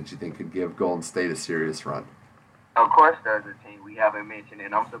mentioned, that you think could give Golden State a serious run? Of course there's a team we haven't mentioned,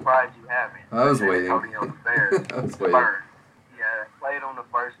 and I'm surprised you haven't. I was waiting. I was waiting. Spurs. Yeah, played on the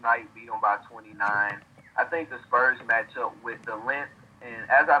first night, beat them by 29. I think the Spurs match up with the length, and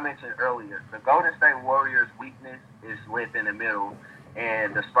as I mentioned earlier, the Golden State Warriors' weakness is length in the middle,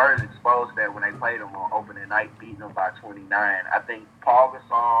 and the Spurs exposed that when they played them on opening night, beating them by 29. I think Paul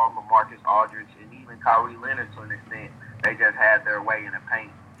Gasol, LaMarcus Aldridge, and even Kawhi Leonard, to an extent, they just had their way in the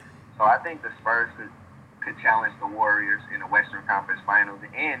paint. So I think the Spurs could challenge the Warriors in the Western Conference Finals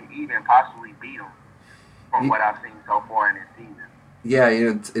and even possibly beat them from what I've seen so far in this season. Yeah,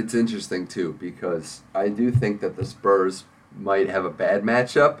 it's interesting, too, because I do think that the Spurs might have a bad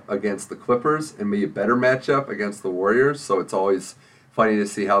matchup against the Clippers and maybe a better matchup against the Warriors, so it's always funny to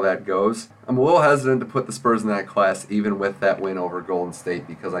see how that goes. I'm a little hesitant to put the Spurs in that class even with that win over Golden State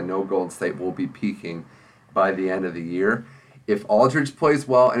because I know Golden State will be peaking by the end of the year. If Aldridge plays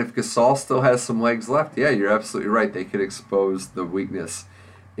well and if Gasol still has some legs left, yeah, you're absolutely right. They could expose the weakness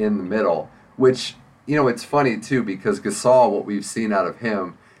in the middle, which, it's funny too because Gasol, what we've seen out of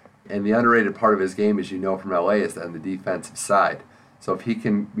him, and the underrated part of his game, as you know from LA, is on the defensive side. So if he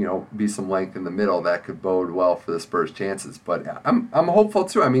can, be some length in the middle, that could bode well for the Spurs' chances. But I'm hopeful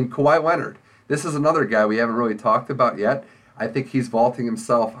too. I mean, Kawhi Leonard, this is another guy we haven't really talked about yet. I think he's vaulting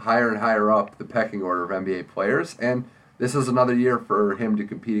himself higher and higher up the pecking order of NBA players, and this is another year for him to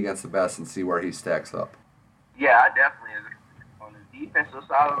compete against the best and see where he stacks up. Yeah, I definitely agree. On the defensive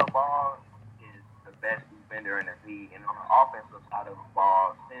side of the ball, is the best defender in the league, and on the offensive side of the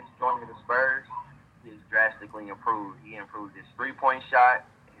ball, since joining the Spurs, he's drastically improved. He improved his three-point shot,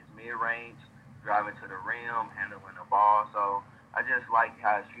 his mid-range, driving to the rim, handling the ball. So I just like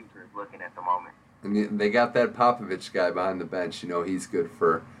how his future is looking at the moment. And they got that Popovich guy behind the bench. He's good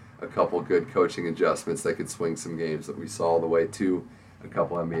for a couple good coaching adjustments that could swing some games that we saw all the way to a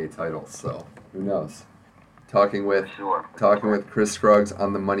couple NBA titles. So who knows? Talking with Chris Scruggs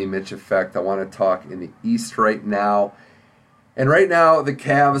on the Money Mitch Effect. I want to talk in the East right now. And right now, the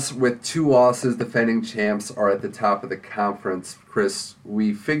Cavs, with 2 losses, defending champs, are at the top of the conference. Chris,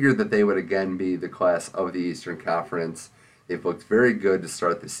 we figured that they would again be the class of the Eastern Conference. They've looked very good to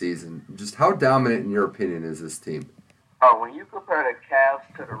start the season. Just how dominant, in your opinion, is this team? When you compare the Cavs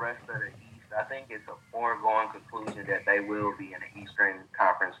to the rest of the East, I think it's a foregone conclusion that they will be in the Eastern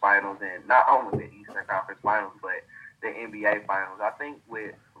Conference Finals, and not only the Eastern Conference Finals, but the NBA Finals. I think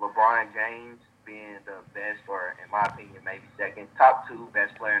with LeBron James being the best, or in my opinion, maybe second, top 2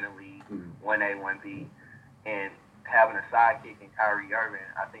 best player in the league, 1A, 1B, and having a sidekick in Kyrie Irving,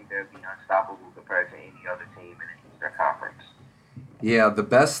 I think they'll be unstoppable compared to any other team in the Eastern Conference. Yeah, the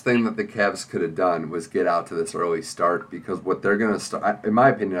best thing that the Cavs could have done was get out to this early start because what they're going to start, in my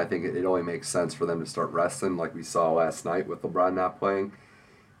opinion, I think it only makes sense for them to start resting like we saw last night with LeBron not playing.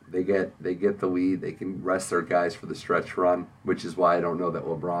 They get the lead. They can rest their guys for the stretch run, which is why I don't know that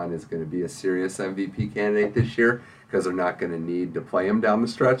LeBron is going to be a serious MVP candidate this year because they're not going to need to play him down the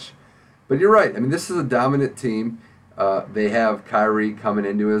stretch. But you're right. I mean, this is a dominant team. They have Kyrie coming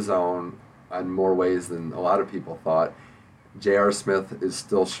into his own in more ways than a lot of people thought. J.R. Smith is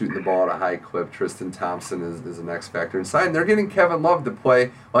still shooting the ball at a high clip. Tristan Thompson is an X factor inside. And they're getting Kevin Love to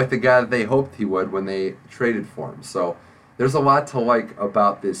play like the guy that they hoped he would when they traded for him. So there's a lot to like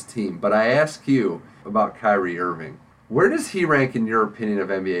about this team. But I ask you about Kyrie Irving. Where does he rank in your opinion of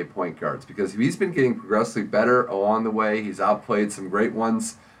NBA point guards? Because he's been getting progressively better along the way. He's outplayed some great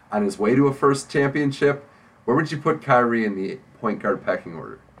ones on his way to a first championship. Where would you put Kyrie in the point guard pecking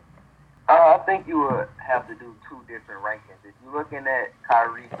order? I think you would have to do 2 different rankings. If you're looking at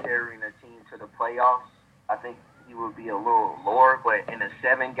Kyrie carrying a team to the playoffs, I think he would be a little lower. But in a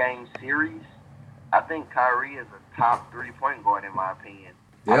 7-game series, I think Kyrie is a top 3 point guard in my opinion.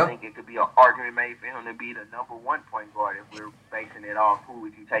 Yeah. I think it could be an argument made for him to be the number 1 point guard if we're basing it off who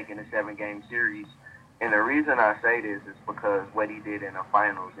would you take in a 7-game series. And the reason I say this is because what he did in the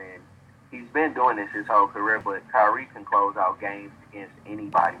finals, and he's been doing this his whole career, but Kyrie can close out games against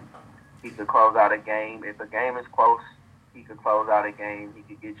anybody. He could close out a game. If a game is close, he could close out a game. He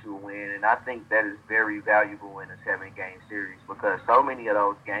could get you a win. And I think that is very valuable in a 7-game series because so many of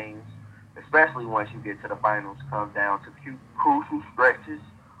those games, especially once you get to the finals, come down to crucial stretches,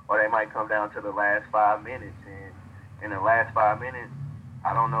 or they might come down to the last 5 minutes. And in the last 5 minutes,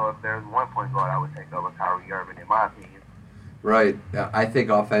 I don't know if there's 1 point guard I would take over Kyrie Irving, in my opinion. Right. I think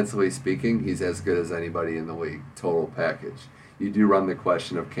offensively speaking, he's as good as anybody in the league, total package. You do run the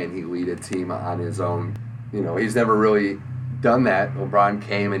question of can he lead a team on his own. He's never really done that. LeBron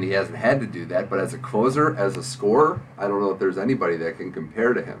came and he hasn't had to do that. But as a closer, as a scorer, I don't know if there's anybody that can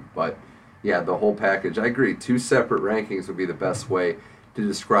compare to him. But, yeah, the whole package. I agree. 2 separate rankings would be the best way to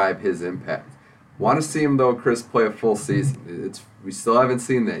describe his impact. Want to see him, though, Chris, play a full season. We still haven't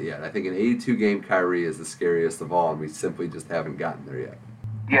seen that yet. I think an 82-game Kyrie is the scariest of all, and we simply just haven't gotten there yet.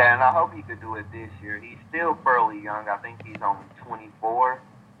 Yeah, and I hope he could do it this year. He's still fairly young. I think he's only 24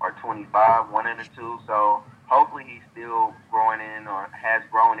 or 25, one of the two. So hopefully he's still growing in or has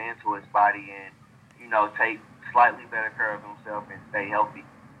grown into his body and, take slightly better care of himself and stay healthy.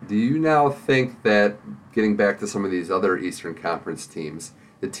 Do you now think that, getting back to some of these other Eastern Conference teams,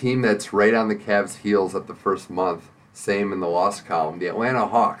 the team that's right on the Cavs' heels at the first month, same in the loss column, the Atlanta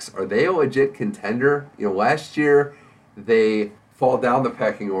Hawks, are they a legit contender? Last year they fall down the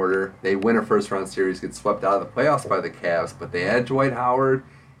pecking order. They win a first-round series, get swept out of the playoffs by the Cavs, but they add Dwight Howard.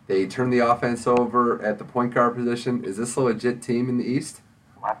 They turn the offense over at the point guard position. Is this a legit team in the East?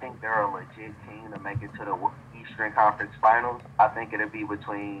 I think they're a legit team to make it to the Eastern Conference Finals. I think it'll be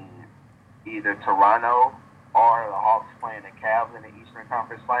between either Toronto or the Hawks playing the Cavs in the Eastern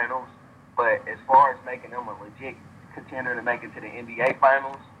Conference Finals. But as far as making them a legit contender to make it to the NBA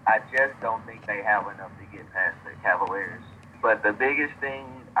Finals, I just don't think they have enough to get past the Cavaliers. But the biggest thing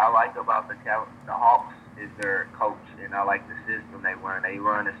I like about the Hawks is their coach, and I like the system they run. They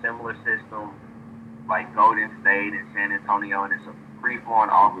run a similar system like Golden State and San Antonio, and it's a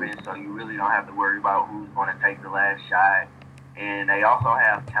free-flowing offense, so you really don't have to worry about who's going to take the last shot. And they also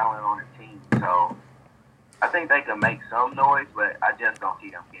have talent on the team, so I think they can make some noise, but I just don't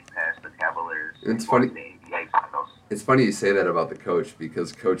see them getting past the Cavaliers. It's funny. The NBA Finals. It's funny you say that about the coach,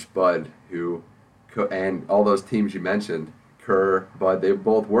 because Coach Bud, and all those teams you mentioned, Kerr, Bud, they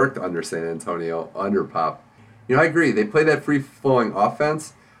both worked under San Antonio, under Pop. You know, I agree. They play that free-flowing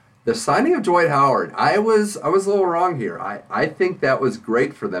offense. The signing of Dwight Howard, I was a little wrong here. I think that was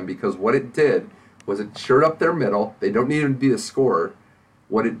great for them, because what it did was it shored up their middle. They don't need him to be a scorer.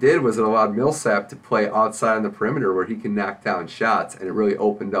 What it did was it allowed Millsap to play outside on the perimeter where he can knock down shots, and it really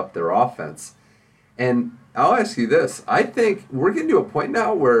opened up their offense. And I'll ask you this. I think we're getting to a point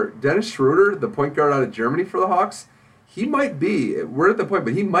now where Dennis Schroeder, the point guard out of Germany for the Hawks, we're at the point,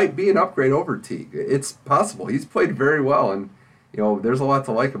 but he might be an upgrade over Teague. It's possible. He's played very well, and there's a lot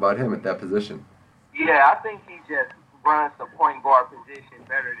to like about him at that position. Yeah, I think he just runs the point guard position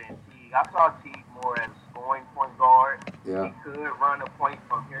better than Teague. I saw Teague more as a scoring point guard. Yeah. He could run a point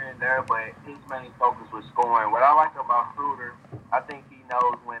from here and there, but his main focus was scoring. What I like about Schroeder, I think he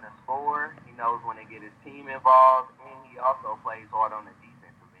knows when to score, he knows when to get his team involved, and he also plays hard on the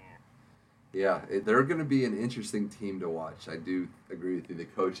defensive end. Yeah, they're going to be an interesting team to watch. I do agree with you. The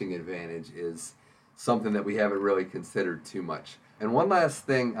coaching advantage is something that we haven't really considered too much. And one last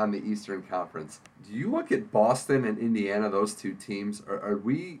thing on the Eastern Conference. Do you look at Boston and Indiana, those two teams?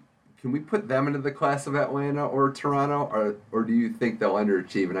 Can we put them into the class of Atlanta or Toronto, or do you think they'll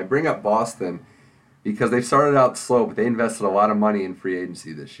underachieve? And I bring up Boston because they've started out slow, but they invested a lot of money in free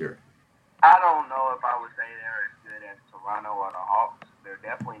agency this year. I don't know if I would say they're as good as Toronto or the Hawks. They're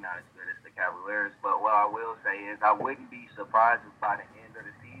definitely not as good as the Cavaliers. But what I will say is I wouldn't be surprised if by the end of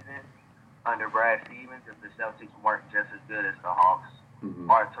the season, under Brad Stevens, if the Celtics weren't just as good as the Hawks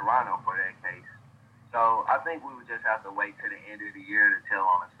or Toronto for that case. So I think we would just have to wait to the end of the year to tell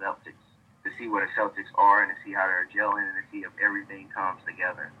on the Celtics, to see where the Celtics are and to see how they're gelling and to see if everything comes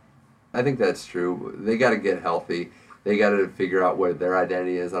together. I think that's true. They got to get healthy. They got to figure out what their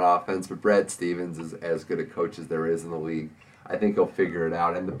identity is on offense. But Brad Stevens is as good a coach as there is in the league. I think he'll figure it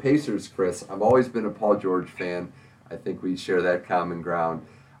out. And the Pacers, Chris, I've always been a Paul George fan. I think we share that common ground.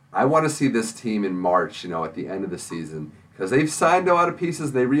 I want to see this team in March, at the end of the season, because they've signed a lot of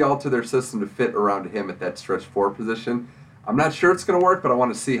pieces. They re-alter their system to fit around him at that stretch 4 position. I'm not sure it's going to work, but I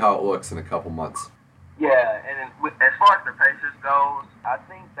want to see how it looks in a couple months. Yeah, and as far as the Pacers goes, I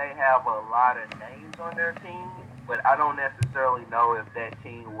think they have a lot of names on their team, but I don't necessarily know if that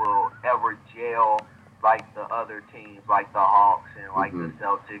team will ever gel like the other teams, like the Hawks and like the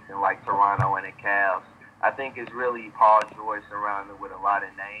Celtics and like Toronto and the Cavs. I think it's really Paul George surrounded with a lot of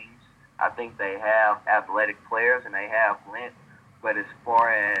names. I think they have athletic players and they have length, but as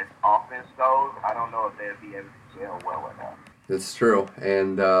far as offense goes, I don't know if they'll be able to gel well enough. That's true.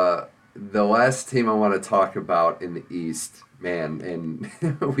 And the last team I want to talk about in the East, man, and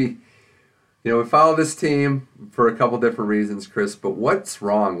we follow this team for a couple different reasons, Chris, but what's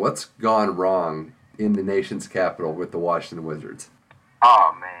wrong? What's gone wrong in the nation's capital with the Washington Wizards?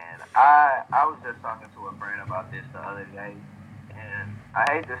 Oh, man. I was just talking to a friend about this the other day, and I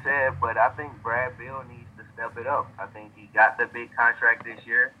hate to say it, but I think Brad Beal needs to step it up. I think he got the big contract this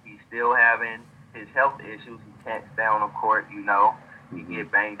year. He's still having his health issues. He can't stay on the court, He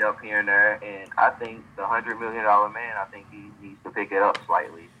get banged up here and there, and I think the $100 million man, I think he needs to pick it up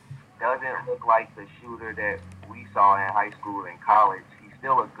slightly. Doesn't look like the shooter that we saw in high school and college. He's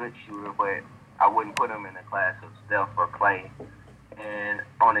still a good shooter, but I wouldn't put him in the class of Steph or Clay. And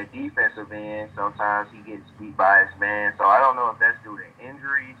on the defensive end, sometimes he gets beat by his man. So I don't know if that's due to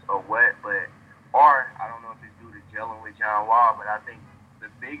injuries or what, or I don't know if it's due to gelling with John Wall. But I think the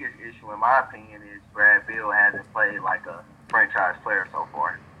biggest issue, in my opinion, is Brad Beal hasn't played like a franchise player so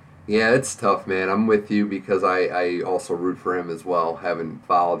far. Yeah, it's tough, man. I'm with you because I also root for him as well, having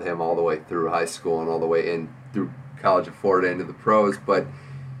followed him all the way through high school and all the way in through College of Florida into the pros. But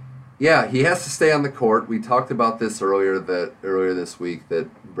Yeah, he has to stay on the court. We talked about this earlier this week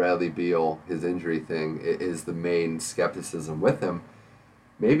that Bradley Beal, his injury thing, is the main skepticism with him.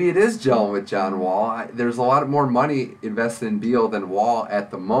 Maybe it is gelling with John Wall. There's a lot more money invested in Beal than Wall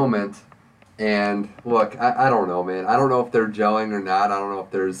at the moment. And look, I don't know, man. I don't know if they're gelling or not. I don't know if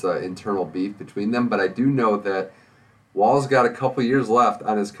there's internal beef between them. But I do know that Wall's got a couple years left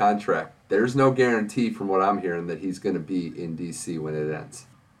on his contract. There's no guarantee from what I'm hearing that he's going to be in D.C. when it ends.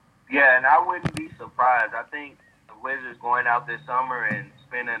 Yeah, and I wouldn't be surprised. I think the Wizards going out this summer and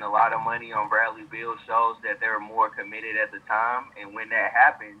spending a lot of money on Bradley Beal shows that they were more committed at the time. And when that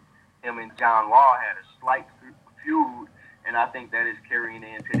happened, him and John Wall had a slight feud, and I think that is carrying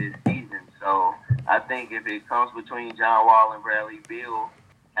into this season. So I think if it comes between John Wall and Bradley Beal,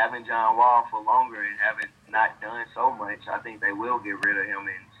 having John Wall for longer and having not done so much, I think they will get rid of him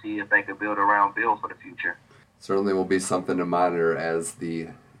and see if they could build around Beal for the future. Certainly will be something to monitor as the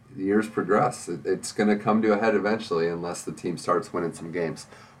years progress. It's going to come to a head eventually unless the team starts winning some games.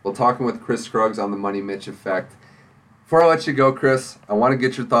 We're talking with Chris Scruggs on the Money Mitch Effect. Before I let you go, Chris, I want to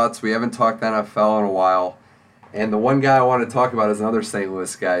get your thoughts. We haven't talked NFL in a while. And the one guy I want to talk about is another St.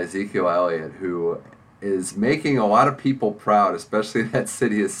 Louis guy, Ezekiel Elliott, who is making a lot of people proud, especially that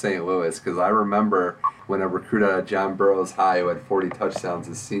city of St. Louis, because I remember when a recruit out of John Burroughs High who had 40 touchdowns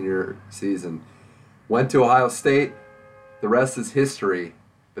his senior season went to Ohio State. The rest is history.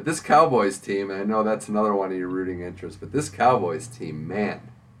 But this Cowboys team, and I know that's another one of your rooting interests, but this Cowboys team,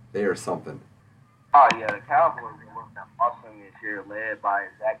 man, they are something. Oh, yeah, the Cowboys are looking awesome this year, led by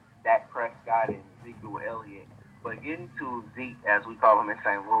Dak Prescott and Ezekiel Elliott. But getting to Zeke, as we call him in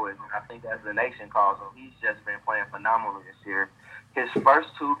St. Louis, and I think as the nation calls him, he's just been playing phenomenally this year. His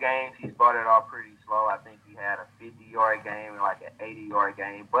first two games, he started off pretty slow. I think he had a 50-yard game and like an 80-yard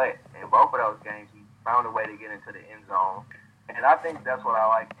game. But in both of those games, he found a way to get into the end zone. And I think that's what I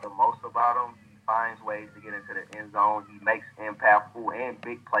like the most about him. He finds ways to get into the end zone. He makes impactful and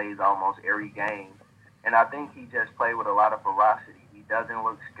big plays almost every game. And I think he just played with a lot of ferocity. He doesn't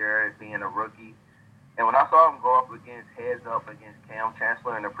look scared being a rookie. And when I saw him go up heads up against Cam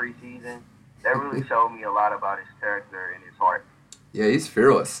Chancellor in the preseason, that really showed me a lot about his character and his heart. Yeah, he's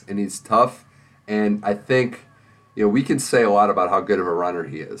fearless and he's tough. And I think, we can say a lot about how good of a runner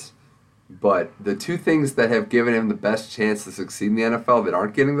he is. But the two things that have given him the best chance to succeed in the NFL that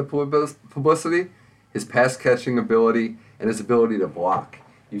aren't getting the publicity, his pass-catching ability and his ability to block.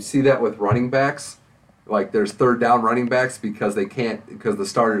 You see that with running backs. Like, there's third down running backs because the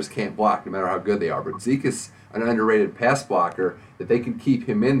starters can't block no matter how good they are. But Zeke is an underrated pass blocker that they can keep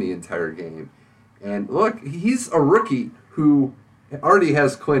him in the entire game. And look, he's a rookie who already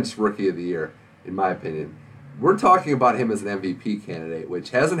has clinched Rookie of the Year, in my opinion. We're talking about him as an MVP candidate,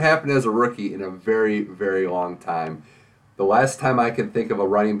 which hasn't happened as a rookie in a very, very long time. The last time I can think of a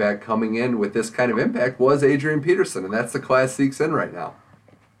running back coming in with this kind of impact was Adrian Peterson, and that's the class Zeke's in right now.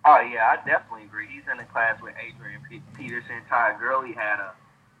 Oh, yeah, I definitely agree. He's in the class with Adrian Peterson. Todd Gurley had a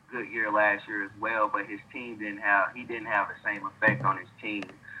good year last year as well, but his team didn't have the same effect on his team.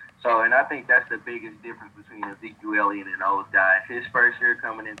 So, and I think that's the biggest difference between Ezekiel Elliott and those guys. His first year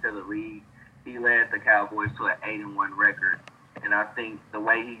coming into the league, he led the Cowboys to an 8-1 record. And I think the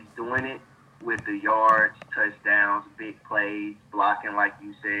way he's doing it with the yards, touchdowns, big plays, blocking like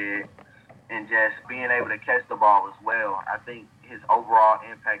you said, and just being able to catch the ball as well, I think his overall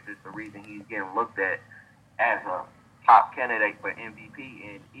impact is the reason he's getting looked at as a top candidate for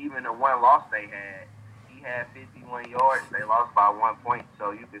MVP. And even the one loss they had, he had 51 yards. They lost by 1 point. So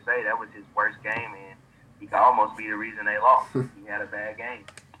you could say that was his worst game, and he could almost be the reason they lost. He had a bad game.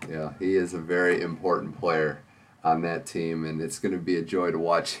 Yeah, he is a very important player on that team, and it's going to be a joy to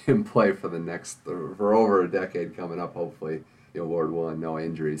watch him play for over a decade coming up, hopefully, Lord willing, no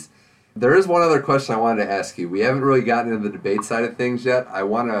injuries. There is one other question I wanted to ask you. We haven't really gotten into the debate side of things yet. I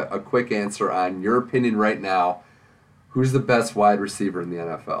want a quick answer on your opinion right now. Who's the best wide receiver in the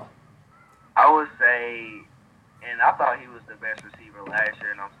NFL? I would say, and I thought he was the best receiver last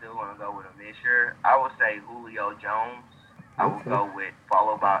year, and I'm still going to go with him this year. I would say Julio Jones. I would go with,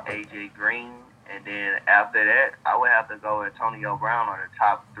 followed by A.J. Green. And then after that, I would have to go Antonio Brown on the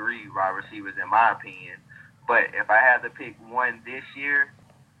top 3 wide receivers in my opinion. But if I had to pick one this year,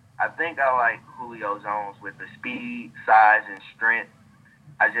 I think I like Julio Jones with the speed, size, and strength.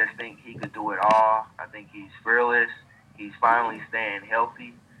 I just think he could do it all. I think he's fearless. He's finally staying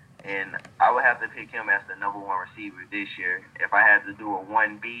healthy. And I would have to pick him as the number 1 receiver this year. If I had to do a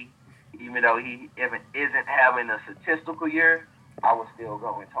 1B, even though he isn't having a statistical year, I would still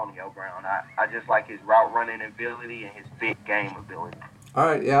go Antonio Brown. I just like his route running ability and his big game ability. All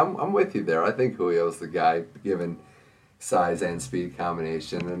right, yeah, I'm with you there. I think Julio's the guy, given size and speed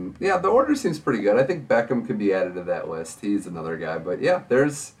combination. And yeah, the order seems pretty good. I think Beckham could be added to that list. He's another guy. But yeah,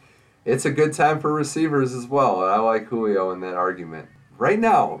 it's a good time for receivers as well. And I like Julio in that argument. Right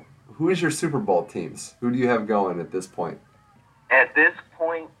now, who is your Super Bowl teams? Who do you have going at this point? At this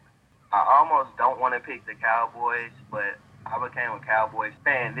point, I almost don't want to pick the Cowboys, but I became a Cowboys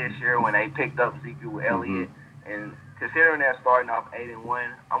fan this year when they picked up Ezekiel Elliott. And considering they're starting off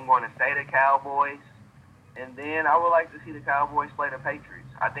 8-1, I'm going to say the Cowboys. And then I would like to see the Cowboys play the Patriots.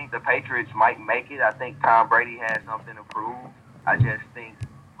 I think the Patriots might make it. I think Tom Brady has something to prove. I just think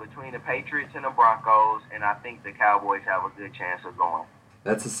between the Patriots and the Broncos, and I think the Cowboys have a good chance of going.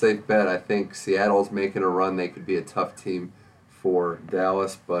 That's a safe bet. I think Seattle's making a run. They could be a tough team for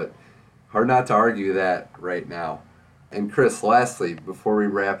Dallas, but hard not to argue that right now. And Chris, lastly, before we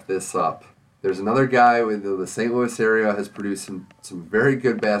wrap this up, there's another guy with the St. Louis area has produced some very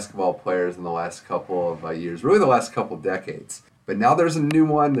good basketball players in the last couple of years, really the last couple of decades. But now there's a new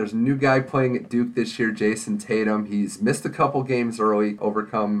one. There's a new guy playing at Duke this year, Jason Tatum. He's missed a couple games early,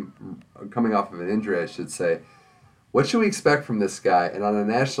 coming off of an injury, I should say. What should we expect from this guy? And on a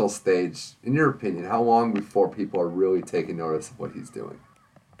national stage, in your opinion, how long before people are really taking notice of what he's doing?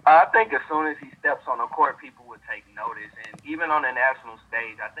 I think as soon as he steps on the court, people would take notice. And even on the national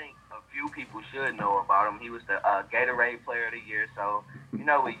stage, I think a few people should know about him. He was the Gatorade Player of the Year. So, with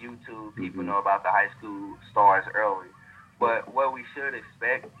YouTube, people know about the high school stars early. But what we should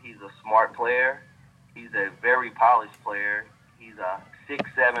expect, he's a smart player. He's a very polished player. He's a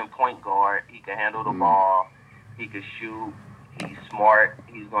 6'7" point guard. He can handle the ball. He can shoot. He's smart.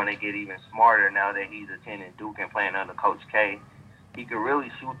 He's going to get even smarter now that he's attending Duke and playing under Coach K. He can really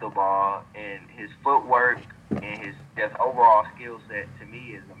shoot the ball, and his footwork and his just overall skill set, to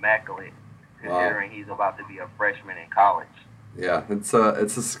me, is immaculate, considering he's about to be a freshman in college. Yeah, it's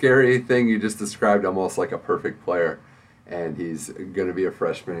a scary thing. You just described almost like a perfect player, and he's going to be a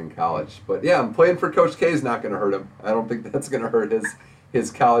freshman in college. But yeah, playing for Coach K is not going to hurt him. I don't think that's going to hurt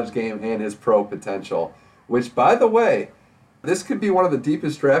his college game and his pro potential, which, by the way, this could be one of the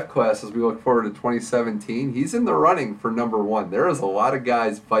deepest draft classes we look forward to 2017. He's in the running for number 1. There is a lot of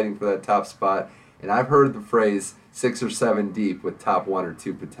guys fighting for that top spot, and I've heard the phrase 6 or 7 deep with top 1 or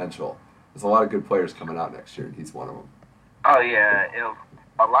 2 potential. There's a lot of good players coming out next year, and he's one of them. Oh, yeah. If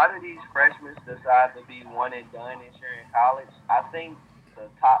a lot of these freshmen decide to be one and done this year in college, I think the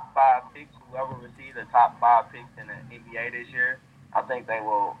top 5 picks, whoever receives the top 5 picks in the NBA this year, I think they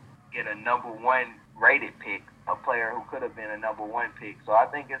will get a number 1 rated pick, a player who could have been a number 1 pick. So I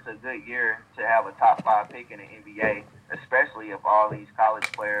think it's a good year to have a top 5 pick in the NBA, especially if all these college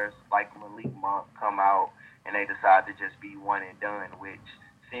players like Malik Monk come out and they decide to just be one and done, which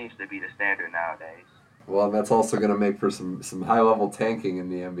seems to be the standard nowadays. Well, and that's also going to make for some high-level tanking in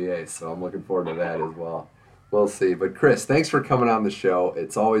the NBA, so I'm looking forward to that as well. We'll see. But Chris, thanks for coming on the show.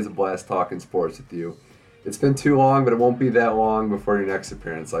 It's always a blast talking sports with you. It's been too long, but it won't be that long before your next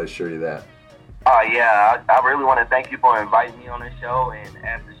appearance, I assure you that. Yeah, I really want to thank you for inviting me on the show, and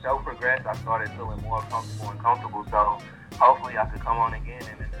as the show progressed, I started feeling more comfortable, so hopefully I could come on again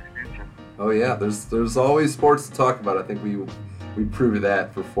in the near future. Oh yeah, there's always sports to talk about. I think we proved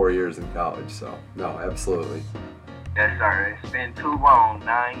that for 4 years in college, so no, absolutely. Yes, sir. It's been too long,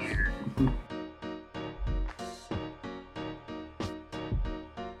 9 years.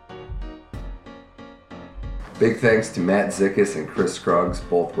 Big thanks to Matt Zickus and Chris Scruggs.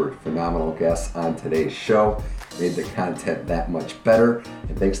 Both were phenomenal guests on today's show. Made the content that much better.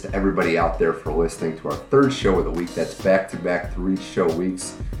 And thanks to everybody out there for listening to our 3rd show of the week. That's back-to-back 3-show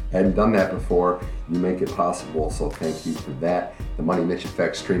weeks. Hadn't done that before. You make it possible, so thank you for that. The Money Mitch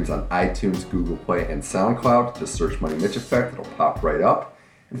Effect streams on iTunes, Google Play, and SoundCloud. Just search Money Mitch Effect. It'll pop right up.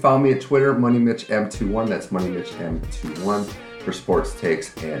 And follow me at Twitter, MoneyMitchM21. That's MoneyMitchM21 for sports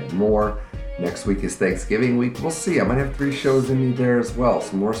takes and more. Next week is Thanksgiving week. We'll see. I might have 3 shows in me there as well.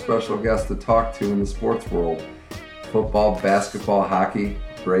 Some more special guests to talk to in the sports world. Football, basketball, hockey.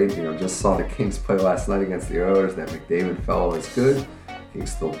 Great. Just saw the Kings play last night against the Oilers. That McDavid fellow is good.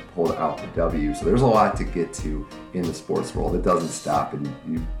 Kings still pulled out the W. So there's a lot to get to in the sports world. It doesn't stop, and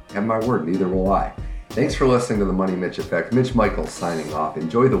you have my word, neither will I. Thanks for listening to the Money Mitch Effect. Mitch Michaels signing off.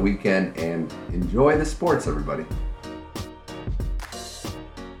 Enjoy the weekend and enjoy the sports, everybody.